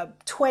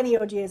 20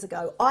 odd years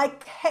ago. I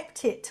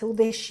kept it till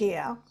this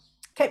year.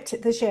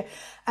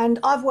 And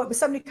I've worked with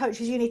so many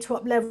coaches, you need to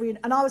up level.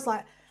 And I was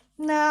like,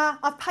 nah,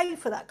 I've paid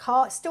for that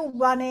car. It's still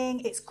running.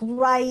 It's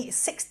great. It's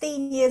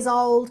 16 years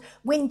old.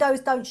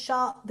 Windows don't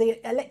shut. The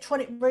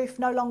electronic roof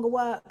no longer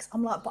works.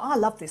 I'm like, but I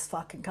love this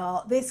fucking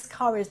car. This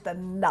car is the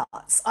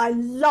nuts. I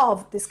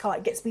love this car.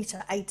 It gets me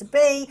to A to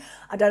B.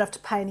 I don't have to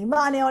pay any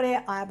money on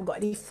it. I haven't got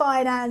any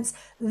finance.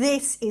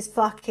 This is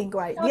fucking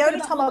great. The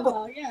only time I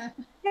got...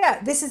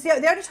 Yeah, this is the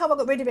only time I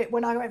got rid of it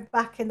when I went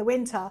back in the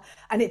winter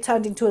and it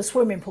turned into a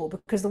swimming pool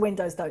because the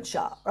windows don't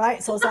shut,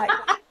 right? So I was like,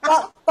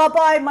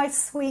 bye-bye, my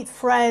sweet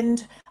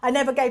friend. I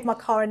never gave my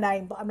car a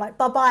name, but I'm like,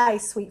 bye-bye,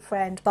 sweet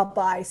friend.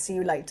 Bye-bye, see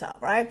you later,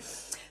 right?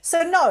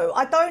 So no,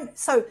 I don't.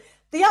 So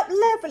the up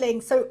leveling,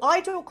 so I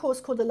do a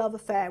course called The Love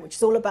Affair, which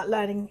is all about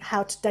learning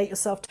how to date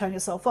yourself, turn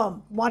yourself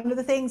on. One of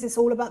the things is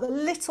all about the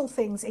little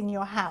things in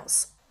your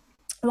house.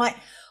 Like,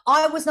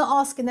 I was not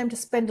asking them to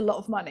spend a lot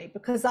of money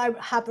because I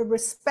have a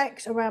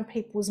respect around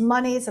people's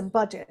monies and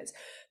budgets.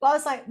 But I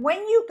was like,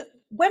 when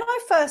I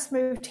first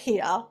moved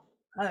here,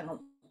 hang on,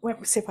 let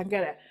me see if I can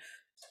get it.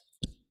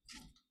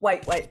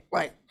 Wait.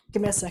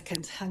 Give me a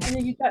second. Hang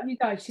on. You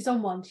go. She's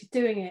on one. She's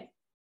doing it.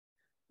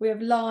 We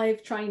have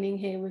live training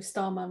here with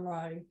Star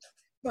Monroe.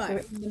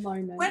 Right. In the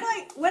moment.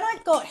 When I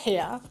got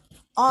here,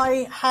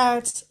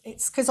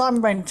 it's because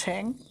I'm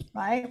renting,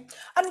 right?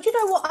 And you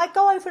know what? I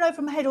go over and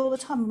over my head all the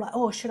time. I'm like,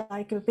 oh, should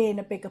I go be in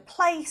a bigger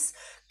place?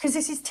 Because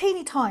this is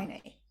teeny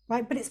tiny,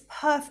 right? But it's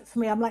perfect for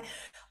me. I'm like,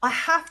 I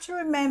have to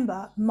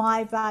remember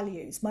my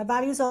values. My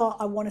values are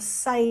I want to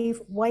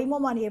save way more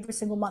money every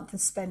single month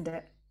and spend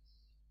it.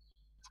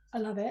 I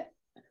love it.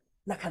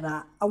 Look at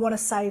that. I want to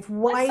save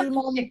way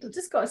more. I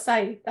just got to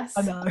say,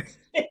 I know.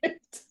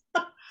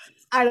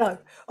 I know.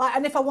 Right,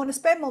 and if I want to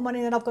spend more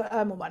money, then I've got to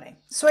earn more money.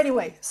 So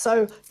anyway,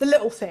 so the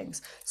little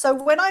things. So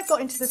when I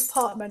got into this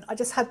apartment, I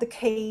just had the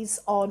keys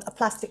on a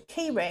plastic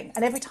key ring.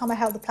 And every time I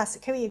held the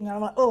plastic key ring, I'm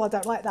like, oh, I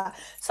don't like that.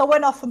 So I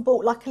went off and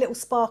bought like a little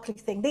sparkly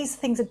thing. These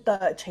things are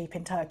dirt cheap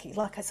in Turkey,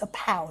 like it's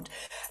 £1.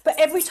 But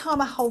every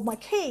time I hold my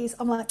keys,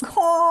 I'm like,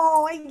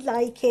 oh, I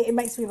like it. It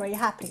makes me very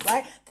happy,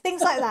 right?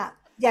 Things like that.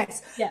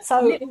 Yes. Yeah.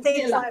 So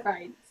things like,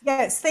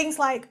 yes, things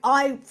like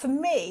I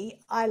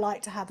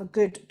like to have a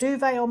good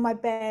duvet on my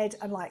bed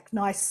and like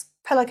nice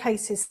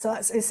pillowcases. So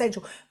that's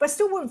essential. But I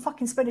still wouldn't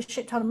fucking spend a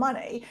shit ton of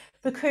money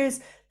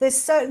because there's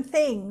certain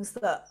things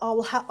that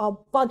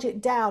I'll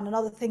budget down and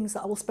other things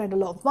that I will spend a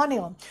lot of money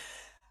on.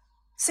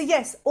 So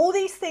yes, all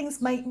these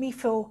things make me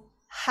feel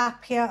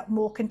happier,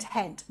 more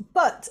content,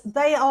 but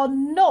they are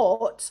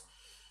not.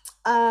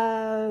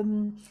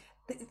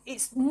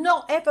 It's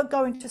not ever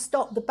going to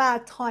stop the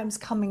bad times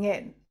coming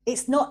in.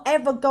 It's not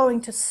ever going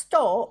to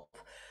stop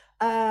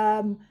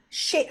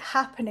shit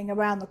happening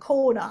around the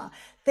corner.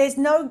 There's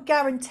no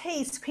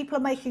guarantees. People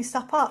are making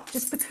stuff up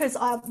just because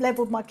I've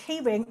leveled my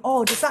keyring.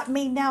 Oh, does that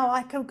mean now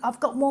I've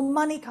got more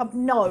money come?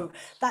 No,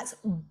 that's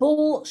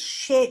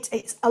bullshit.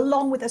 It's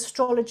along with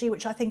astrology,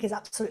 which I think is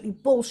absolutely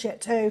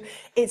bullshit too.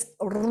 It's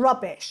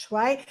rubbish,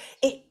 right?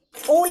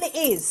 All it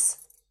is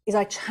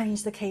I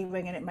change the key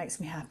ring and it makes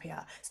me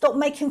happier. Stop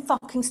making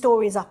fucking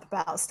stories up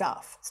about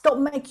stuff. Stop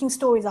making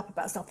stories up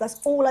about stuff. That's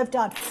all I've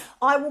done.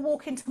 I will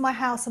walk into my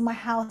house and my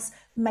house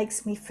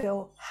makes me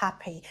feel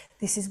happy.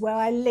 This is where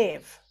I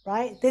live,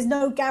 right? There's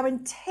no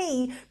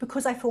guarantee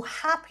because I feel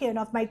happier and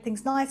I've made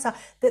things nicer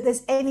that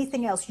there's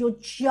anything else. You're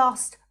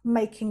just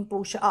making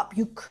bullshit up.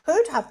 You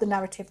could have the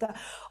narrative that,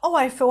 oh,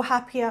 I feel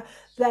happier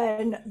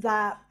than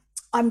that.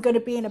 I'm going to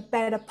be in a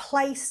better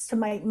place to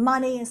make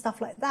money and stuff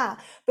like that.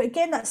 But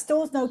again, that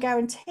still is no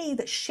guarantee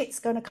that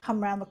shit's going to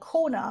come around the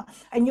corner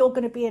and you're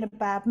going to be in a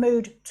bad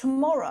mood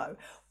tomorrow.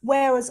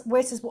 Whereas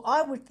what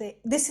I would think,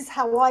 this is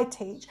how I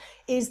teach,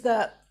 is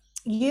that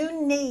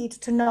you need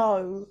to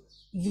know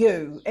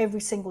you every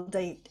single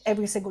day.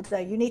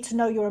 You need to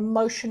know your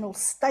emotional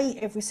state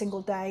every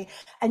single day.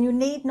 And you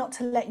need not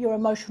to let your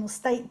emotional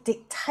state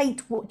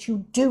dictate what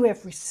you do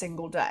every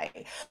single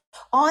day.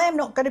 I am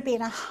not going to be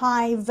in a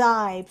high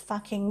vibe,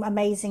 fucking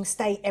amazing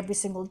state every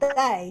single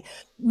day.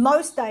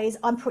 Most days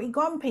I'm pretty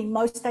grumpy.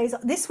 Most days,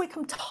 this week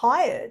I'm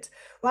tired,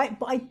 right?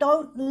 But I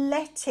don't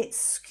let it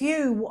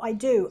skew what I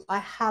do. I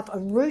have a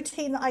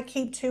routine that I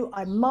keep to.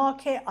 I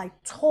market, I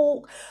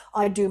talk,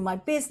 I do my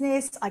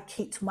business, I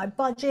keep to my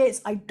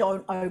budgets. I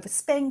don't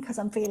overspend because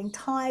I'm feeling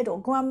tired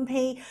or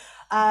grumpy.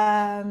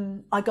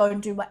 I go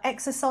and do my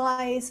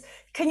exercise.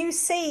 Can you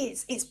see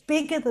it's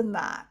bigger than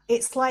that?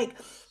 It's like,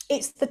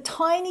 it's the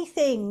tiny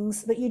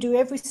things that you do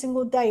every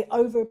single day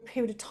over a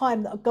period of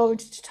time that are going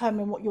to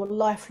determine what your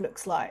life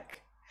looks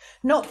like.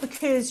 Not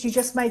because you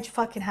just made your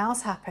fucking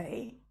house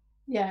happy.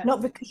 Yeah.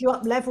 Not because you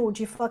up leveled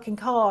your fucking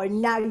car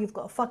and now you've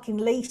got a fucking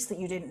lease that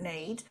you didn't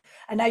need.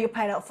 And now you're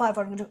paying out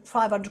 500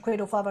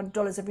 quid or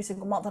 $500 every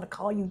single month on a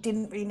car you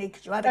didn't really need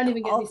because you had a car. Don't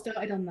even get me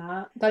started on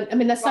that. I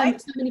mean, there's so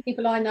many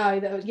people I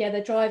know that, yeah,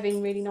 they're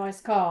driving really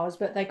nice cars,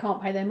 but they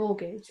can't pay their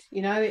mortgage.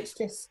 You know, it's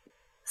just...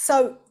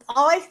 So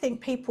I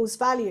think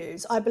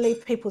I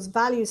believe people's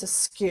values are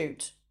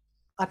skewed.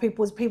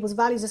 People's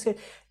values are skewed.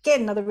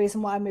 Again, another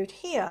reason why I moved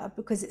here,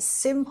 because it's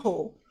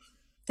simple.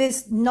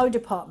 There's no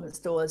department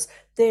stores.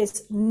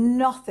 There's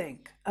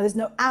nothing. There's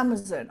no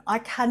Amazon. I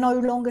can no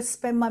longer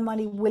spend my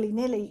money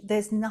willy-nilly.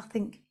 There's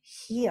nothing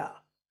here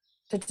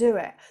to do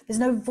it. There's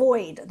no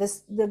void.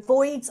 There's the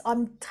voids.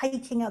 I'm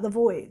taking out the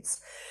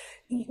voids.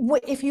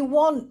 If you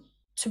want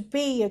to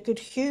be a good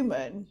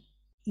human,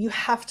 you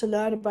have to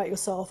learn about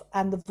yourself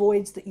and the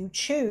voids that you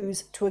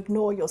choose to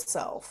ignore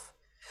yourself.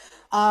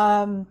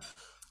 And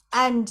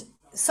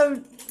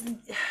so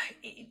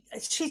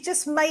she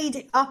just made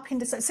it up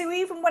into... So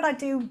even when I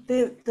do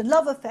the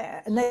love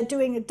affair and they're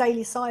doing a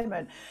daily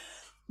assignment,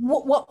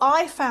 what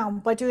I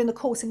found by doing the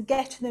course and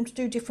getting them to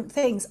do different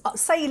things,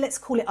 say, let's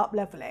call it up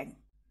leveling,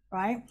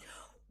 right?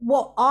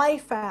 What I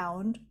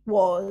found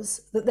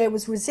was that there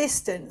was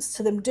resistance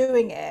to them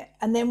doing it.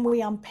 And then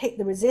we unpick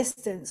the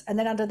resistance. And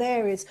then under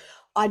there is,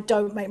 I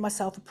don't make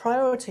myself a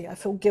priority. I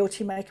feel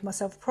guilty making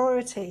myself a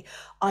priority.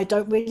 I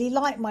don't really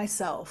like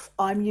myself.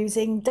 I'm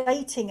using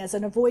dating as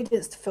an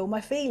avoidance to fill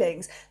my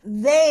feelings.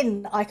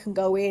 Then I can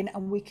go in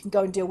and we can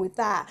go and deal with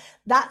that.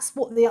 That's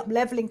what the up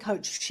leveling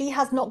coach, she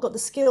has not got the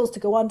skills to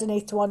go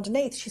underneath to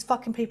underneath. She's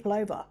fucking people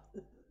over.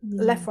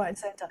 Left, right, and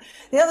centre.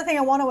 The other thing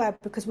I want to add,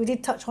 because we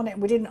did touch on it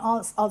and we didn't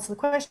answer the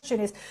question,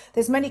 is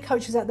there's many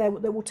coaches out there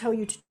that will tell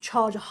you to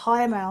charge a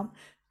high amount,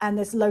 and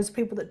there's loads of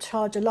people that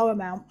charge a low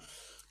amount.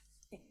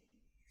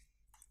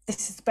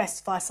 This is the best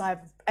advice I've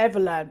ever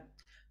learned.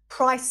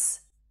 Price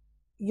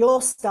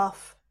your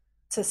stuff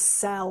to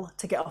sell,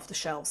 to get off the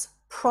shelves.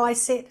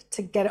 Price it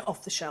to get it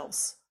off the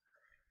shelves.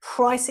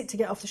 Price it to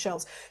get off the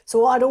shelves.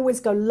 So I'd always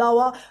go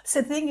lower.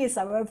 So the thing is,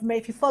 though, over me,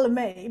 if you follow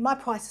me, my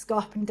prices go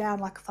up and down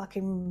like a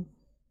fucking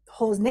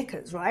whore's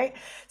knickers, right?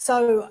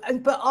 So,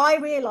 but I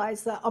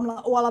realized that I'm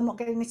like, well, I'm not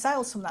getting any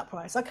sales from that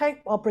price.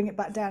 Okay, I'll bring it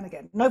back down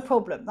again. No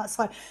problem. That's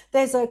fine.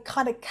 There's a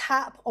kind of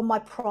cap on my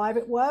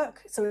private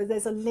work. So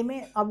there's a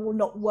limit. I will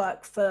not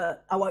work for,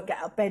 I won't get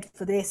out of bed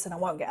for this and I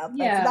won't get out of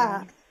bed for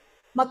that.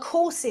 My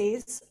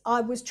courses,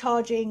 I was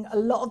charging a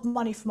lot of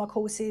money for my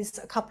courses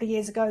a couple of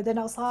years ago. Then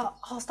I was like,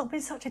 oh, stop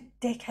being such a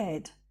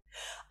dickhead.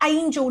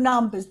 Angel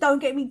numbers, don't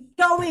get me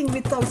going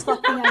with those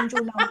fucking angel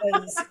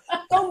numbers.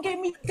 Don't get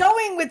me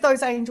going with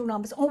those angel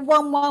numbers. Or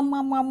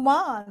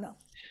 11111.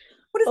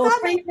 What does that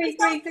mean?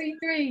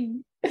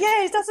 33333.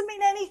 Yeah, it doesn't mean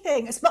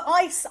anything. But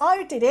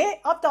I did it.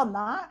 I've done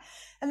that,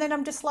 and then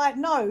I'm just like,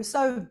 no.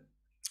 So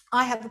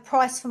I have a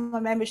price for my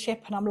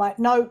membership, and I'm like,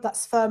 no,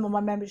 that's firm on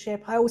my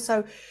membership. I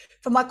also,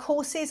 for my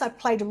courses, I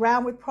played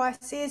around with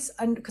prices,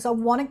 and because I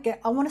want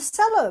to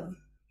sell them.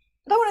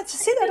 I don't want it to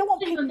sit there. I don't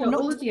want people on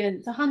your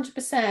audience.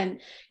 100%.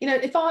 You know,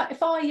 if I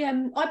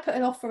put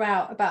an offer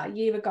out about a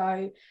year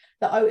ago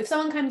that if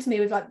someone came to me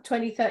with like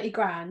 20-30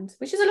 grand,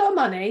 which is a lot of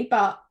money,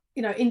 but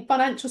you know, in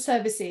financial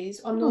services,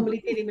 I'm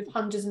normally dealing with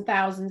hundreds and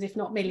thousands, if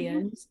not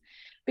millions,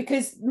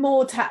 because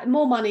more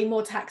money,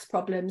 more tax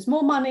problems,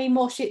 more money,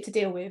 more shit to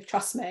deal with.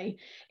 Trust me.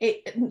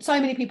 So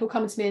many people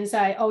come to me and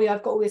say, "Oh yeah,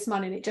 I've got all this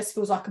money," and it just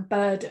feels like a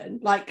burden.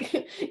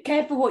 Like,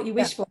 careful what you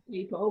wish for,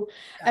 people.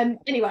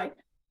 Anyway.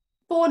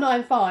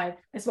 495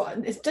 is what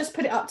it's just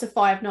put it up to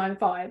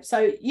 595.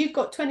 So you've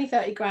got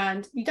 20-30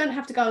 grand. You don't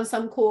have to go on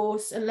some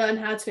course and learn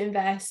how to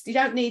invest. You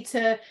don't need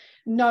to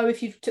know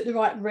if you've took the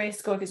right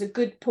risk or if it's a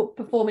good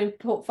performing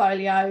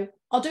portfolio.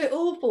 I'll do it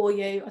all for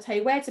you. I'll tell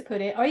you where to put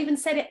it, or even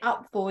set it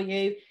up for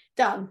you.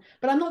 Done.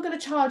 But I'm not going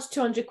to charge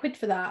 200 quid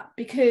for that,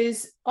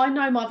 because I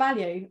know my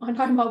value. I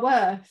know my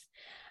worth.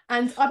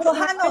 And I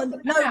hang on.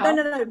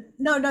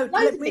 No.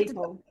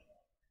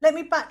 Let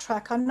me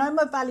backtrack. I know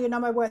my value, know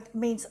my worth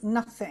means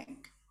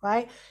nothing,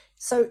 right?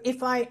 So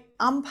if I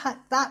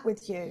unpack that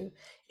with you,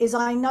 is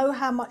I know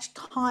how much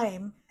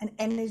time and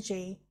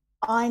energy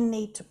I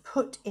need to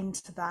put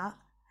into that.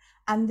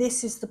 And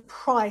this is the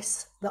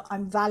price that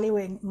I'm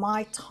valuing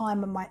my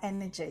time and my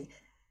energy.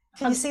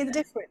 Can you see the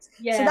difference?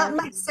 Yeah. So that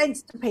makes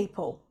sense to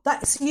people.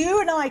 That's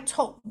you and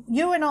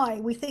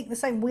I, we think the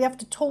same. We have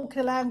to talk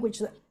a language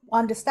that I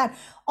understand.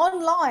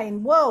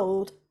 Online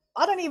world,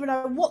 I don't even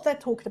know what they're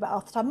talking about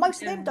half the time.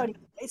 Most of them don't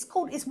even,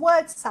 it's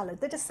word salad.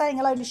 They're just saying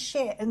a load of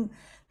shit and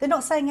they're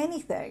not saying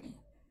anything.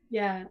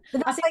 Yeah.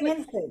 They're not saying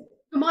anything.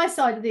 From my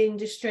side of the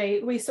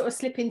industry, we sort of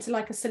slip into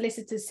like a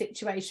solicitor's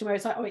situation where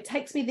it's like, oh, it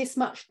takes me this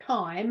much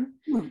time,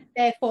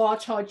 therefore I'll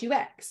charge you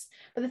X.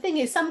 But the thing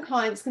is, some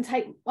clients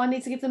I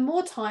need to give them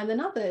more time than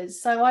others.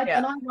 So I'd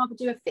rather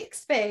do a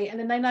fixed fee and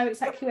then they know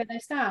exactly where they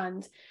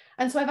stand.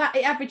 And so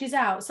it averages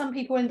out. Some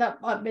people I end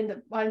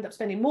up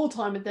spending more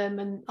time with them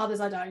and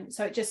others I don't.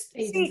 So it just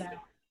evens out.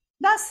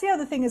 That's the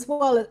other thing as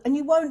well. And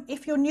you won't,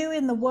 if you're new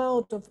in the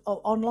world of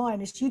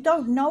online, is you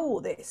don't know all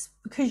this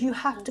because you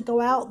have to go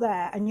out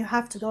there and you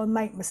have to go and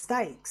make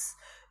mistakes.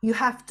 You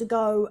have to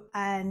go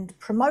and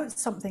promote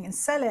something and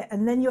sell it.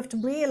 And then you have to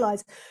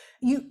realize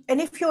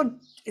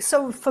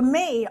so for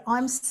me,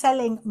 I'm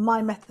selling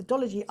my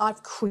methodology.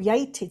 I've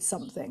created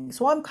something.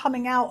 So I'm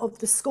coming out of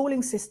the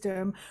schooling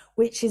system,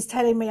 which is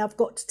telling me I've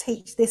got to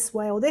teach this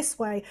way or this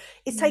way.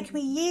 It's taken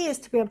me years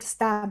to be able to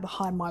stand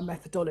behind my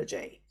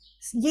methodology.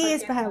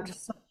 Years behind,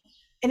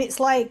 and it's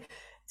like,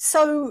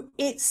 so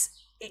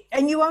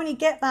and you only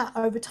get that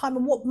over time.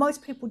 And what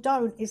most people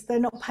don't is they're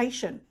not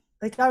patient.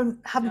 They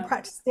haven't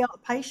practiced the art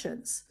of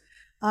patience.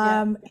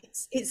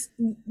 It's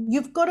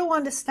you've got to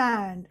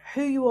understand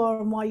who you are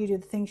and why you do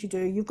the things you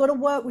do. You've got to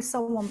work with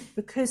someone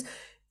because,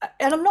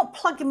 and I'm not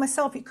plugging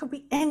myself, it could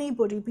be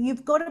anybody, but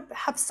you've got to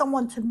have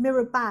someone to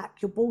mirror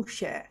back your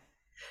bullshit.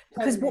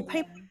 Because what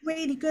people are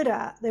really good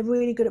at, they're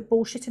really good at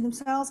bullshitting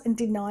themselves and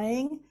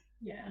denying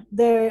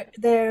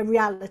their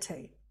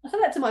reality. I said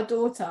that to my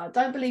daughter.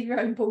 Don't believe your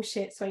own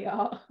bullshit,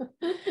 sweetheart.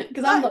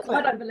 Because I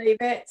don't believe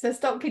it. So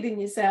stop kidding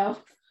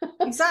yourself.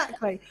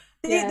 Exactly.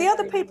 The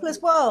other people as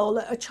well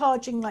that are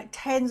charging like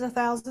tens of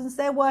thousands,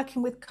 they're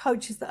working with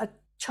coaches that are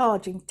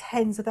charging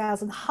tens of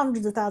thousands,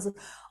 hundreds of thousands.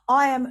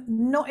 I am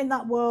not in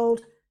that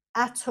world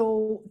at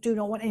all. Do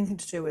not want anything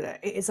to do with it.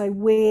 It is a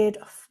weird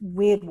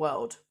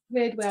world.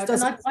 Weird world.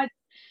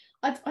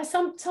 And I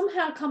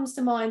somehow comes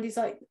to mind is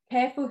like,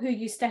 careful who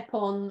you step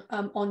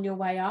on your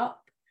way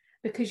up,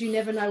 because you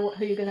never know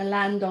who you're going to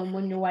land on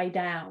when you're way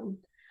down.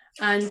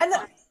 And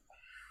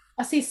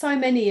I see so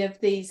many of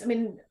these. I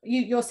mean,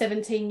 you're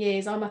 17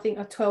 years. I think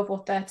I'm 12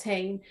 or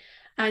 13.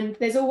 And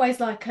there's always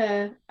like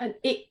an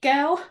it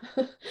girl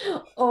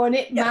or an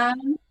it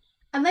man.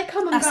 And they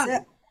come and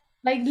go.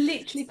 They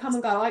literally come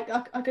and go.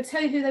 I could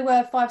tell you who they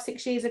were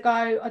 5-6 years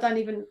ago. I don't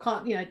even,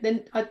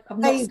 then I'm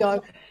not. There you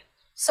go.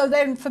 So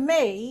then for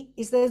me,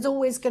 there's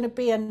always going to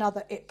be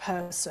another it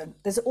person.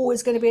 There's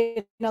always going to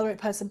be another it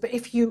person. But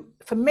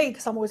for me,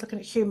 because I'm always looking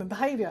at human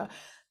behavior,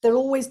 they're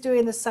always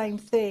doing the same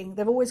thing.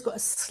 They've always got a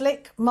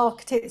slick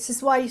marketing. This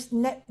is why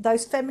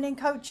those feminine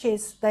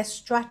coaches, their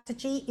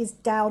strategy is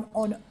down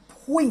on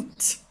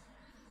point.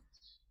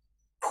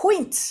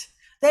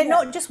 They're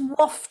not just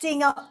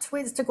wafting up to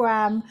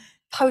Instagram,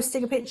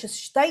 posting a picture.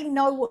 They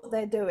know what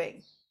they're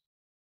doing.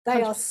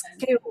 They 100%. Are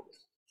skilled.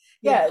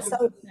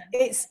 So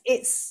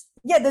it's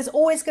there's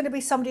always going to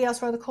be somebody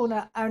else around the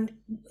corner. And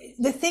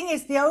the thing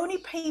is, the only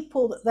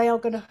people that they are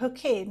going to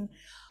hook in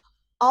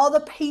are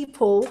the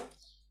people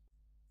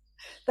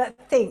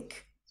that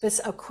think there's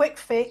a quick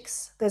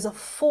fix, there's a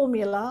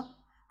formula,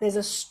 there's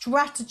a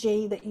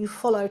strategy that you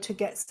follow to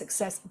get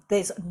success.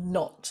 There's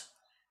not.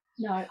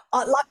 No.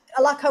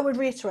 Like I would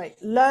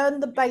reiterate, learn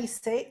the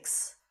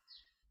basics.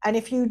 And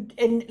if you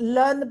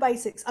learn the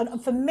basics,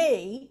 and for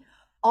me,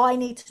 I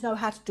need to know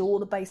how to do all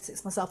the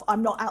basics myself.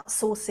 I'm not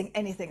outsourcing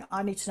anything.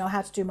 I need to know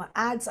how to do my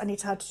ads. I need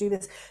to know how to do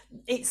this.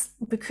 It's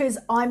because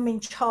I'm in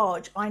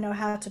charge. I know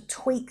how to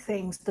tweak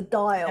things, the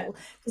dial.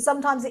 Because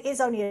sometimes it is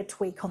only a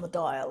tweak on the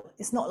dial.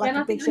 It's not like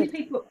a big shift.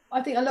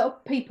 I think a lot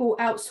of people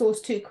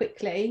outsource too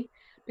quickly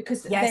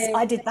because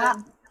I did that.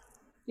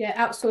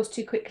 Outsource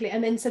too quickly.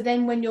 And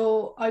then when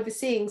you're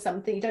overseeing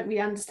something, you don't really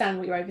understand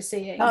what you're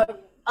overseeing. No,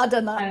 I've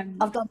done that.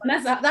 I've done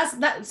that.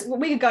 That's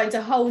we could go into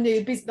a whole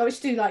new business. We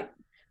should do like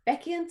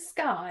Becky and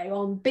Sky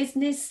on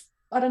business.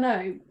 I don't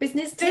know,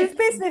 business. Do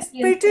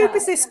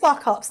business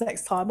fuck ups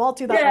next time. I'll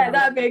do that. Yeah,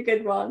 that'd be a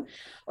good one.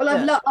 Well,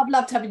 I've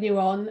loved having you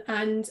on,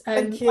 and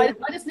I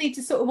just need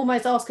to sort of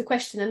almost ask a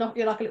question, and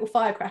you're like a little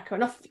firecracker,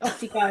 and off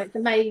you go. It's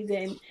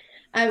amazing.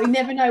 You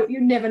never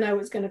know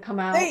what's going to come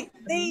out.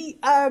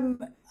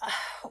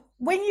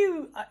 When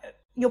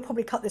you'll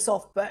probably cut this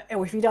off,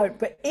 or if you don't,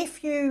 but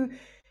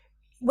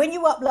when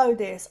you upload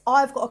this,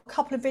 I've got a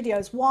couple of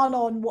videos, one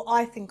on what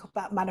I think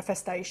about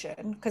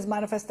manifestation, because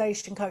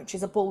manifestation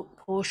coaches are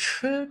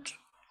bullshit.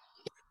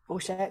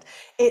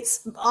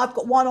 I've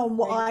got one on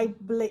what I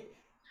believe.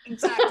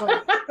 Exactly.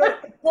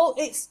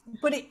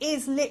 but it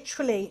is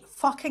literally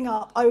fucking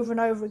up over and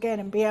over again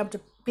and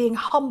being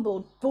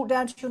humbled, brought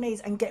down to your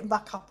knees and getting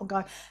back up and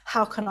going,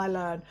 how can I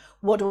learn?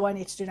 What do I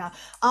need to do now?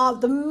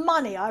 The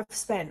money I've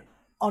spent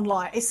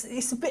online,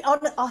 it's a bit,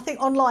 I think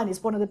online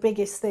is one of the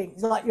biggest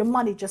things. Like your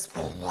money just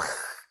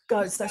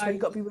goes. That's why you've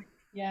got to be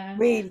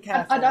really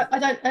careful.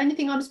 The only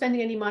thing I'm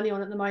spending any money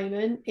on at the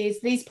moment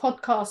is these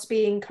podcasts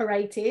being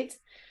curated,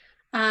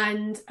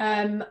 and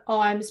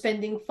I'm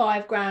spending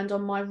 $5,000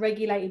 on my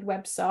regulated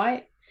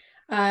website.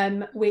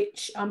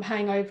 which I'm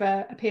paying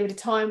over a period of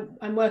time.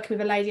 I'm working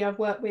with a lady I've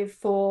worked with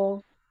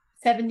for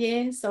 7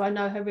 years, so I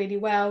know her really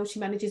well. She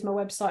manages my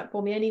website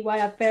for me anyway. I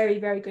have very,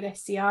 very good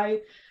SEO,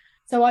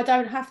 so I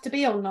don't have to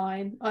be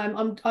online.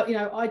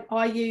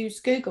 I use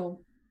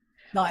Google.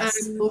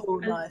 Nice.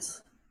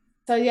 Nice.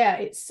 So yeah,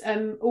 it's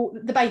all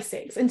the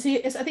basics. And so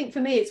I think for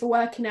me, it's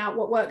working out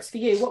what works for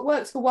you. What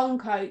works for one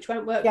coach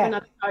won't work for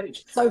another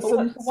coach. So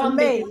for one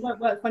me, business won't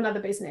work for another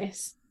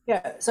business.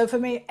 Yeah. So for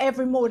me,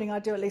 every morning I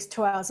do at least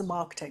 2 hours of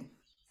marketing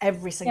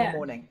every single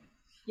morning,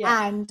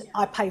 and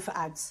I pay for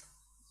ads.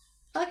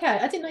 Okay,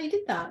 I didn't know you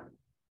did that.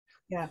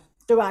 Yeah,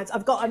 do ads.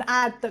 I've got an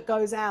ad that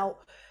goes out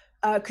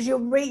because your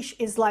reach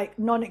is like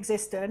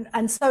non-existent,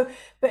 and so.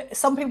 But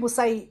some people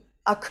say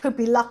I could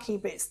be lucky,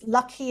 but it's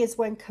lucky is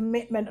when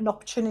commitment and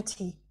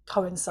opportunity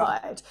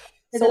coincide.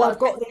 So I've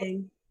got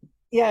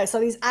so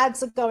these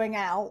ads are going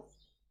out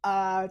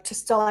to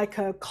like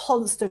a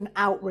constant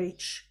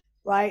outreach,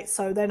 right?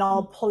 So then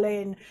I'll pull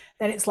in.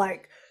 Then it's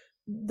like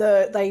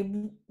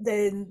then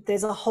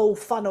there's a whole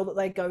funnel that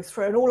they go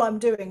through, and all I'm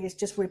doing is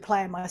just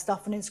replaying my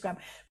stuff on Instagram.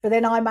 But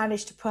then I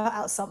managed to put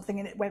out something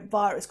and it went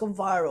viral. It's gone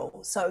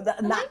viral. So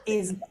that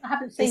is I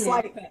haven't seen it.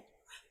 Like,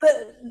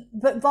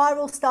 but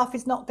viral stuff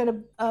is not going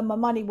to earn my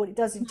money. What it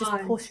does is just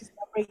pushes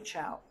my reach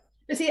out.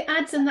 But see,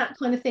 ads and that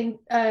kind of thing,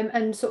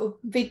 and sort of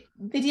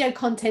video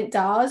content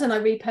does, and I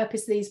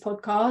repurpose these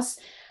podcasts.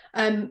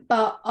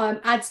 But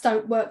ads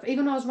don't work.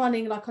 Even when I was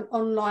running like an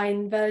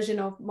online version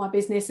of my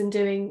business and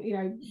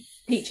doing,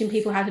 teaching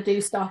people how to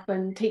do stuff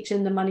and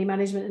teaching them money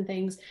management and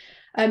things,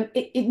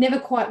 it never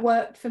quite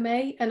worked for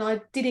me, and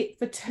I did it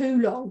for too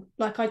long.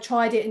 Like I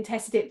tried it and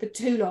tested it for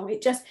too long.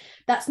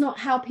 That's not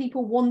how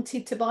people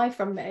wanted to buy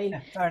from me. Yeah,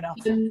 fair enough.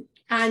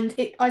 And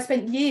I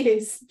spent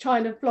years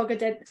trying to flog a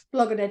dead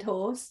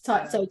horse,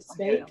 so to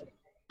speak.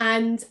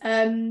 And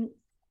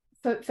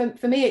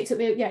for me, it took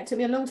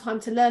me a long time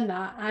to learn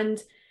that.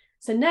 And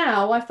so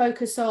now I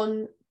focus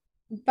on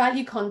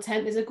value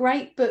content. There's a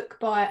great book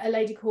by a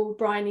lady called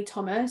Bryony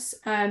Thomas,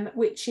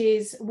 which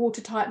is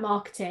Watertight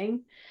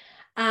Marketing.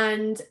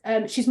 And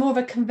she's more of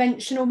a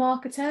conventional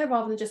marketer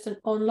rather than just an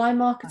online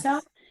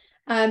marketer.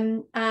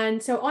 Nice.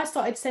 And so I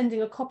started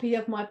sending a copy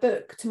of my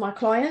book to my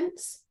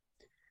clients.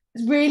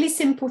 It's a really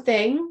simple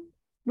thing.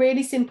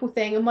 And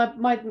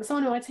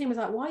someone on my team was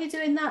like, why are you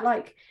doing that?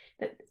 Like,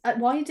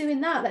 why are you doing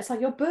that? That's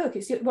like your book.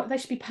 It's what they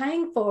should be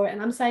paying for it.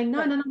 And I'm saying,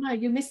 no,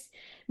 you miss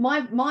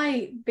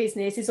my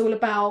business is all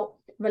about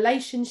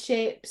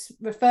relationships,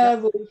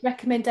 referrals,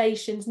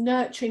 recommendations,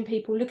 nurturing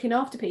people, looking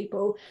after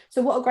people.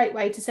 So what a great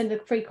way to send a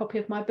free copy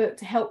of my book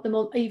to help them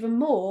on even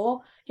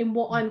more in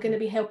what I'm going to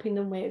be helping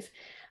them with.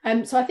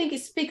 So I think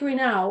it's figuring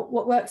out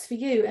what works for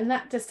you, and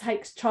that just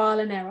takes trial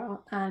and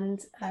error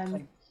and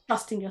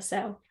trusting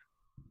yourself.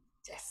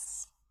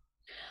 Yes.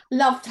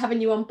 Loved having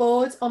you on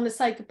board. I'm going to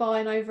say goodbye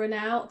and over and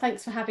out.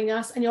 Thanks for having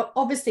us. And you're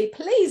obviously,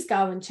 please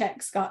go and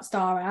check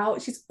Star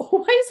out. She's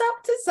always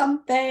up to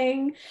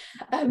something.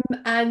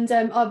 And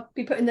I'll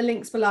be putting the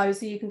links below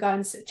so you can go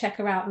and check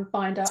her out and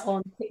find her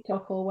on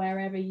TikTok or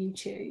wherever you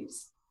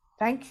choose.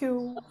 Thank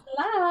you.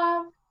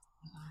 Love.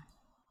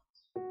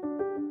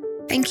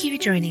 Thank you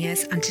for joining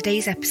us on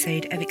today's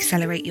episode of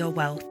Accelerate Your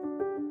Wealth.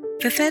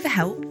 For further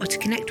help or to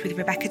connect with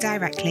Rebecca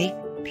directly,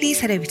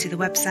 please head over to the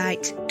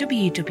website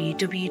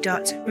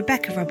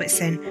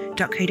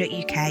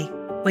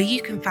www.rebeccarobertson.co.uk, where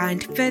you can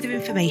find further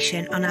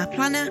information on our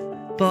planner,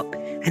 book,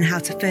 and how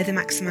to further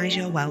maximise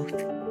your wealth.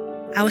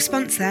 Our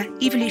sponsor,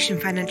 Evolution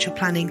Financial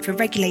Planning, for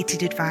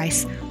regulated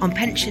advice on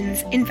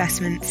pensions,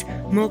 investments,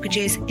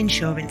 mortgages,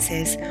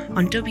 insurances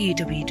on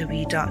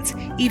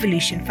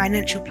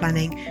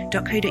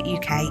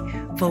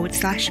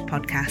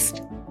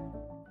www.evolutionfinancialplanning.co.uk/podcast.